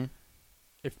 Mm-hmm.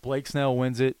 If Blake Snell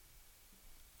wins it,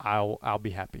 I'll be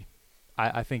happy.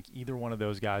 I think either one of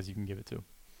those guys you can give it to.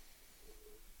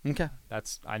 Okay.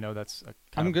 I know that's a I'm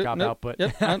kind of good. cop out, but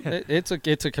Yep.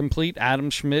 It's a complete Adam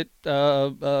Schmidt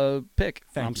pick.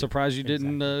 Thank I'm you. surprised you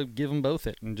didn't give them both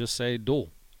it and just say duel.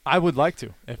 I would like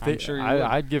to. If I'm sure you would.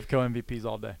 I'd give co-MVPs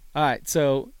all day. All right,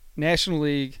 so National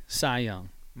League, Cy Young.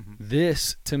 Mhm.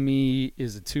 This, to me,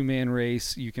 is a two-man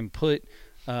race. You can put,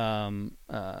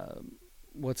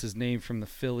 what's his name from the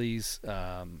Phillies?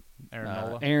 Aaron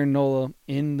Nola. Aaron Nola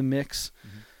in the mix. Mhm.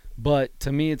 But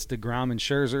to me, it's DeGrom and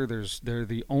Scherzer. They're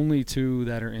the only two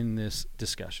that are in this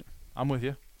discussion. I'm with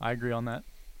you. I agree on that.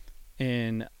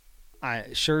 And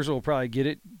Scherzer will probably get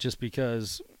it just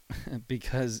because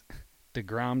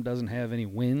DeGrom doesn't have any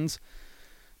wins.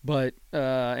 But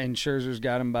and Scherzer's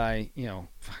got him by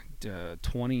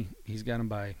 20. He's got him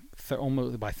by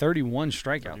almost by 31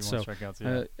 strikeouts. 31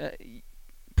 strikeouts, yeah.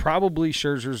 Probably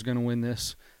Scherzer's going to win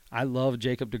this. I love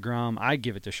Jacob DeGrom. I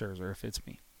give it to Scherzer if it's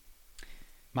me.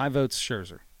 My vote's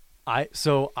Scherzer.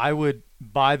 So I would,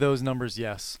 by those numbers,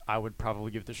 yes, I would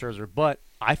probably give it to Scherzer. But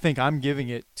I think I'm giving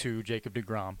it to Jacob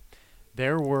DeGrom.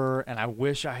 There were, and I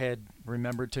wish I had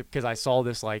remembered to, because I saw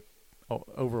this like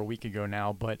over a week ago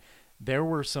now, but there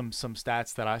were some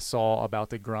stats that I saw about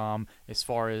DeGrom as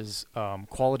far as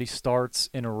quality starts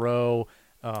in a row,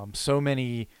 so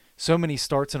many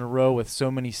starts in a row with so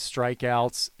many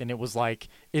strikeouts, and it was like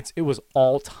it was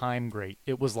all time great.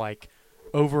 It was like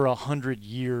over 100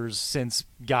 years since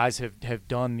guys have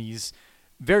done these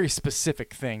very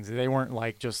specific things. They weren't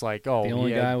like just like the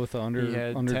only guy with the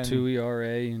under 10, 2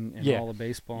 ERA in all of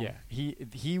baseball. Yeah, he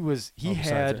besides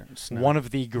had Snell. one of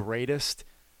the greatest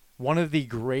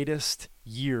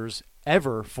years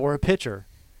ever for a pitcher,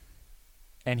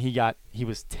 and he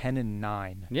was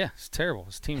 10-9. Yeah, it's terrible.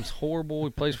 His team's horrible.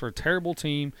 He plays for a terrible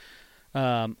team.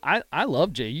 I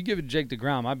love Jay. You give it to Jake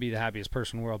DeGrom, I'd be the happiest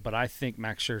person in the world. But I think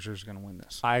Max Scherzer is going to win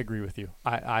this. I agree with you.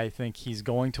 I think he's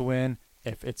going to win.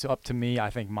 If it's up to me,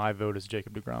 I think my vote is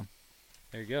Jacob DeGrom.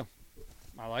 There you go.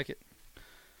 I like it.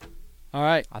 All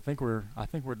right. I think we're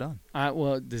done.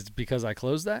 Well, is it because I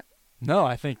closed that? No,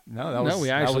 I think no. We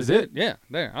actually did. Yeah,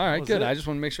 there. All right, good. I just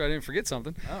want to make sure I didn't forget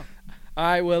something. Oh. All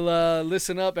right, well,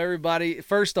 listen up, everybody.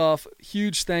 First off,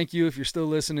 huge thank you if you're still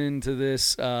listening to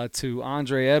this to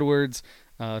Andre Edwards.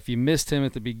 If you missed him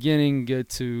at the beginning, go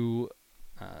to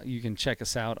you can check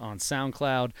us out on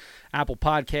SoundCloud, Apple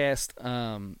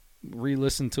Podcast.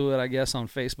 Re-listen to it, I guess, on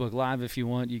Facebook Live if you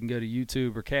want. You can go to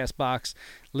YouTube or CastBox.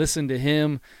 Listen to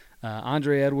him,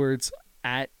 Andre Edwards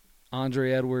at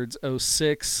Andre Edwards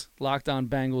 06,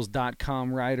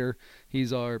 LockedOnBengals.com writer.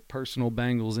 He's our personal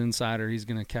Bengals insider. He's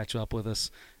going to catch up with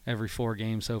us every 4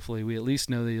 games. Hopefully, we at least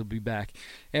know that he'll be back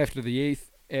after the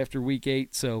 8th, after Week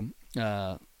 8. So,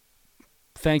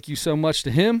 thank you so much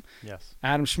to him. Yes.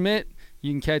 Adam Schmidt,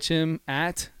 you can catch him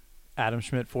at Adam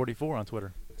Schmidt 44 on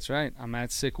Twitter. That's right. I'm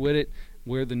at Sick With It.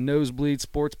 We're the Nosebleed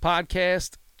Sports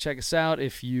Podcast. Check us out.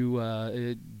 If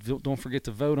you don't forget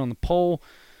to vote on the poll.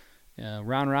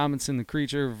 Ron Robinson, the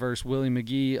Creature, versus Willie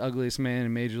McGee, ugliest man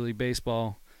in Major League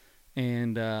Baseball.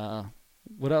 And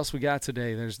what else we got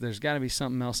today? There's got to be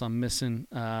something else I'm missing.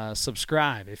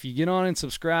 Subscribe. If you get on and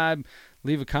subscribe,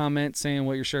 leave a comment saying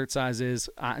what your shirt size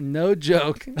is. No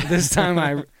joke. This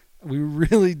time we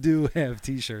really do have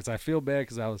T-shirts. I feel bad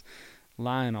because I was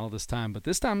lying all this time, but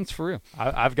this time it's for real.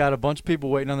 I've got a bunch of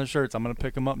people waiting on their shirts. I'm going to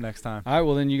pick them up next time. All right,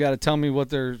 well, then you got to tell me what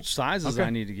their sizes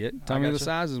I need to get. Tell me the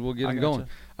sizes. We'll get them going.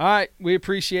 All right, we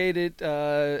appreciate it,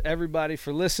 everybody,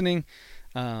 for listening.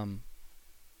 For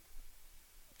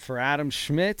Adam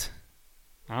Schmidt,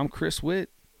 I'm Chris Witt.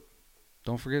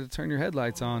 Don't forget to turn your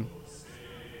headlights on.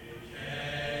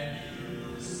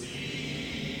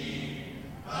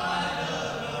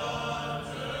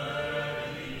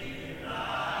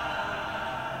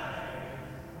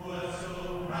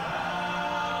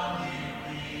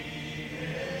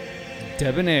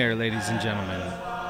 Debonair, ladies and gentlemen.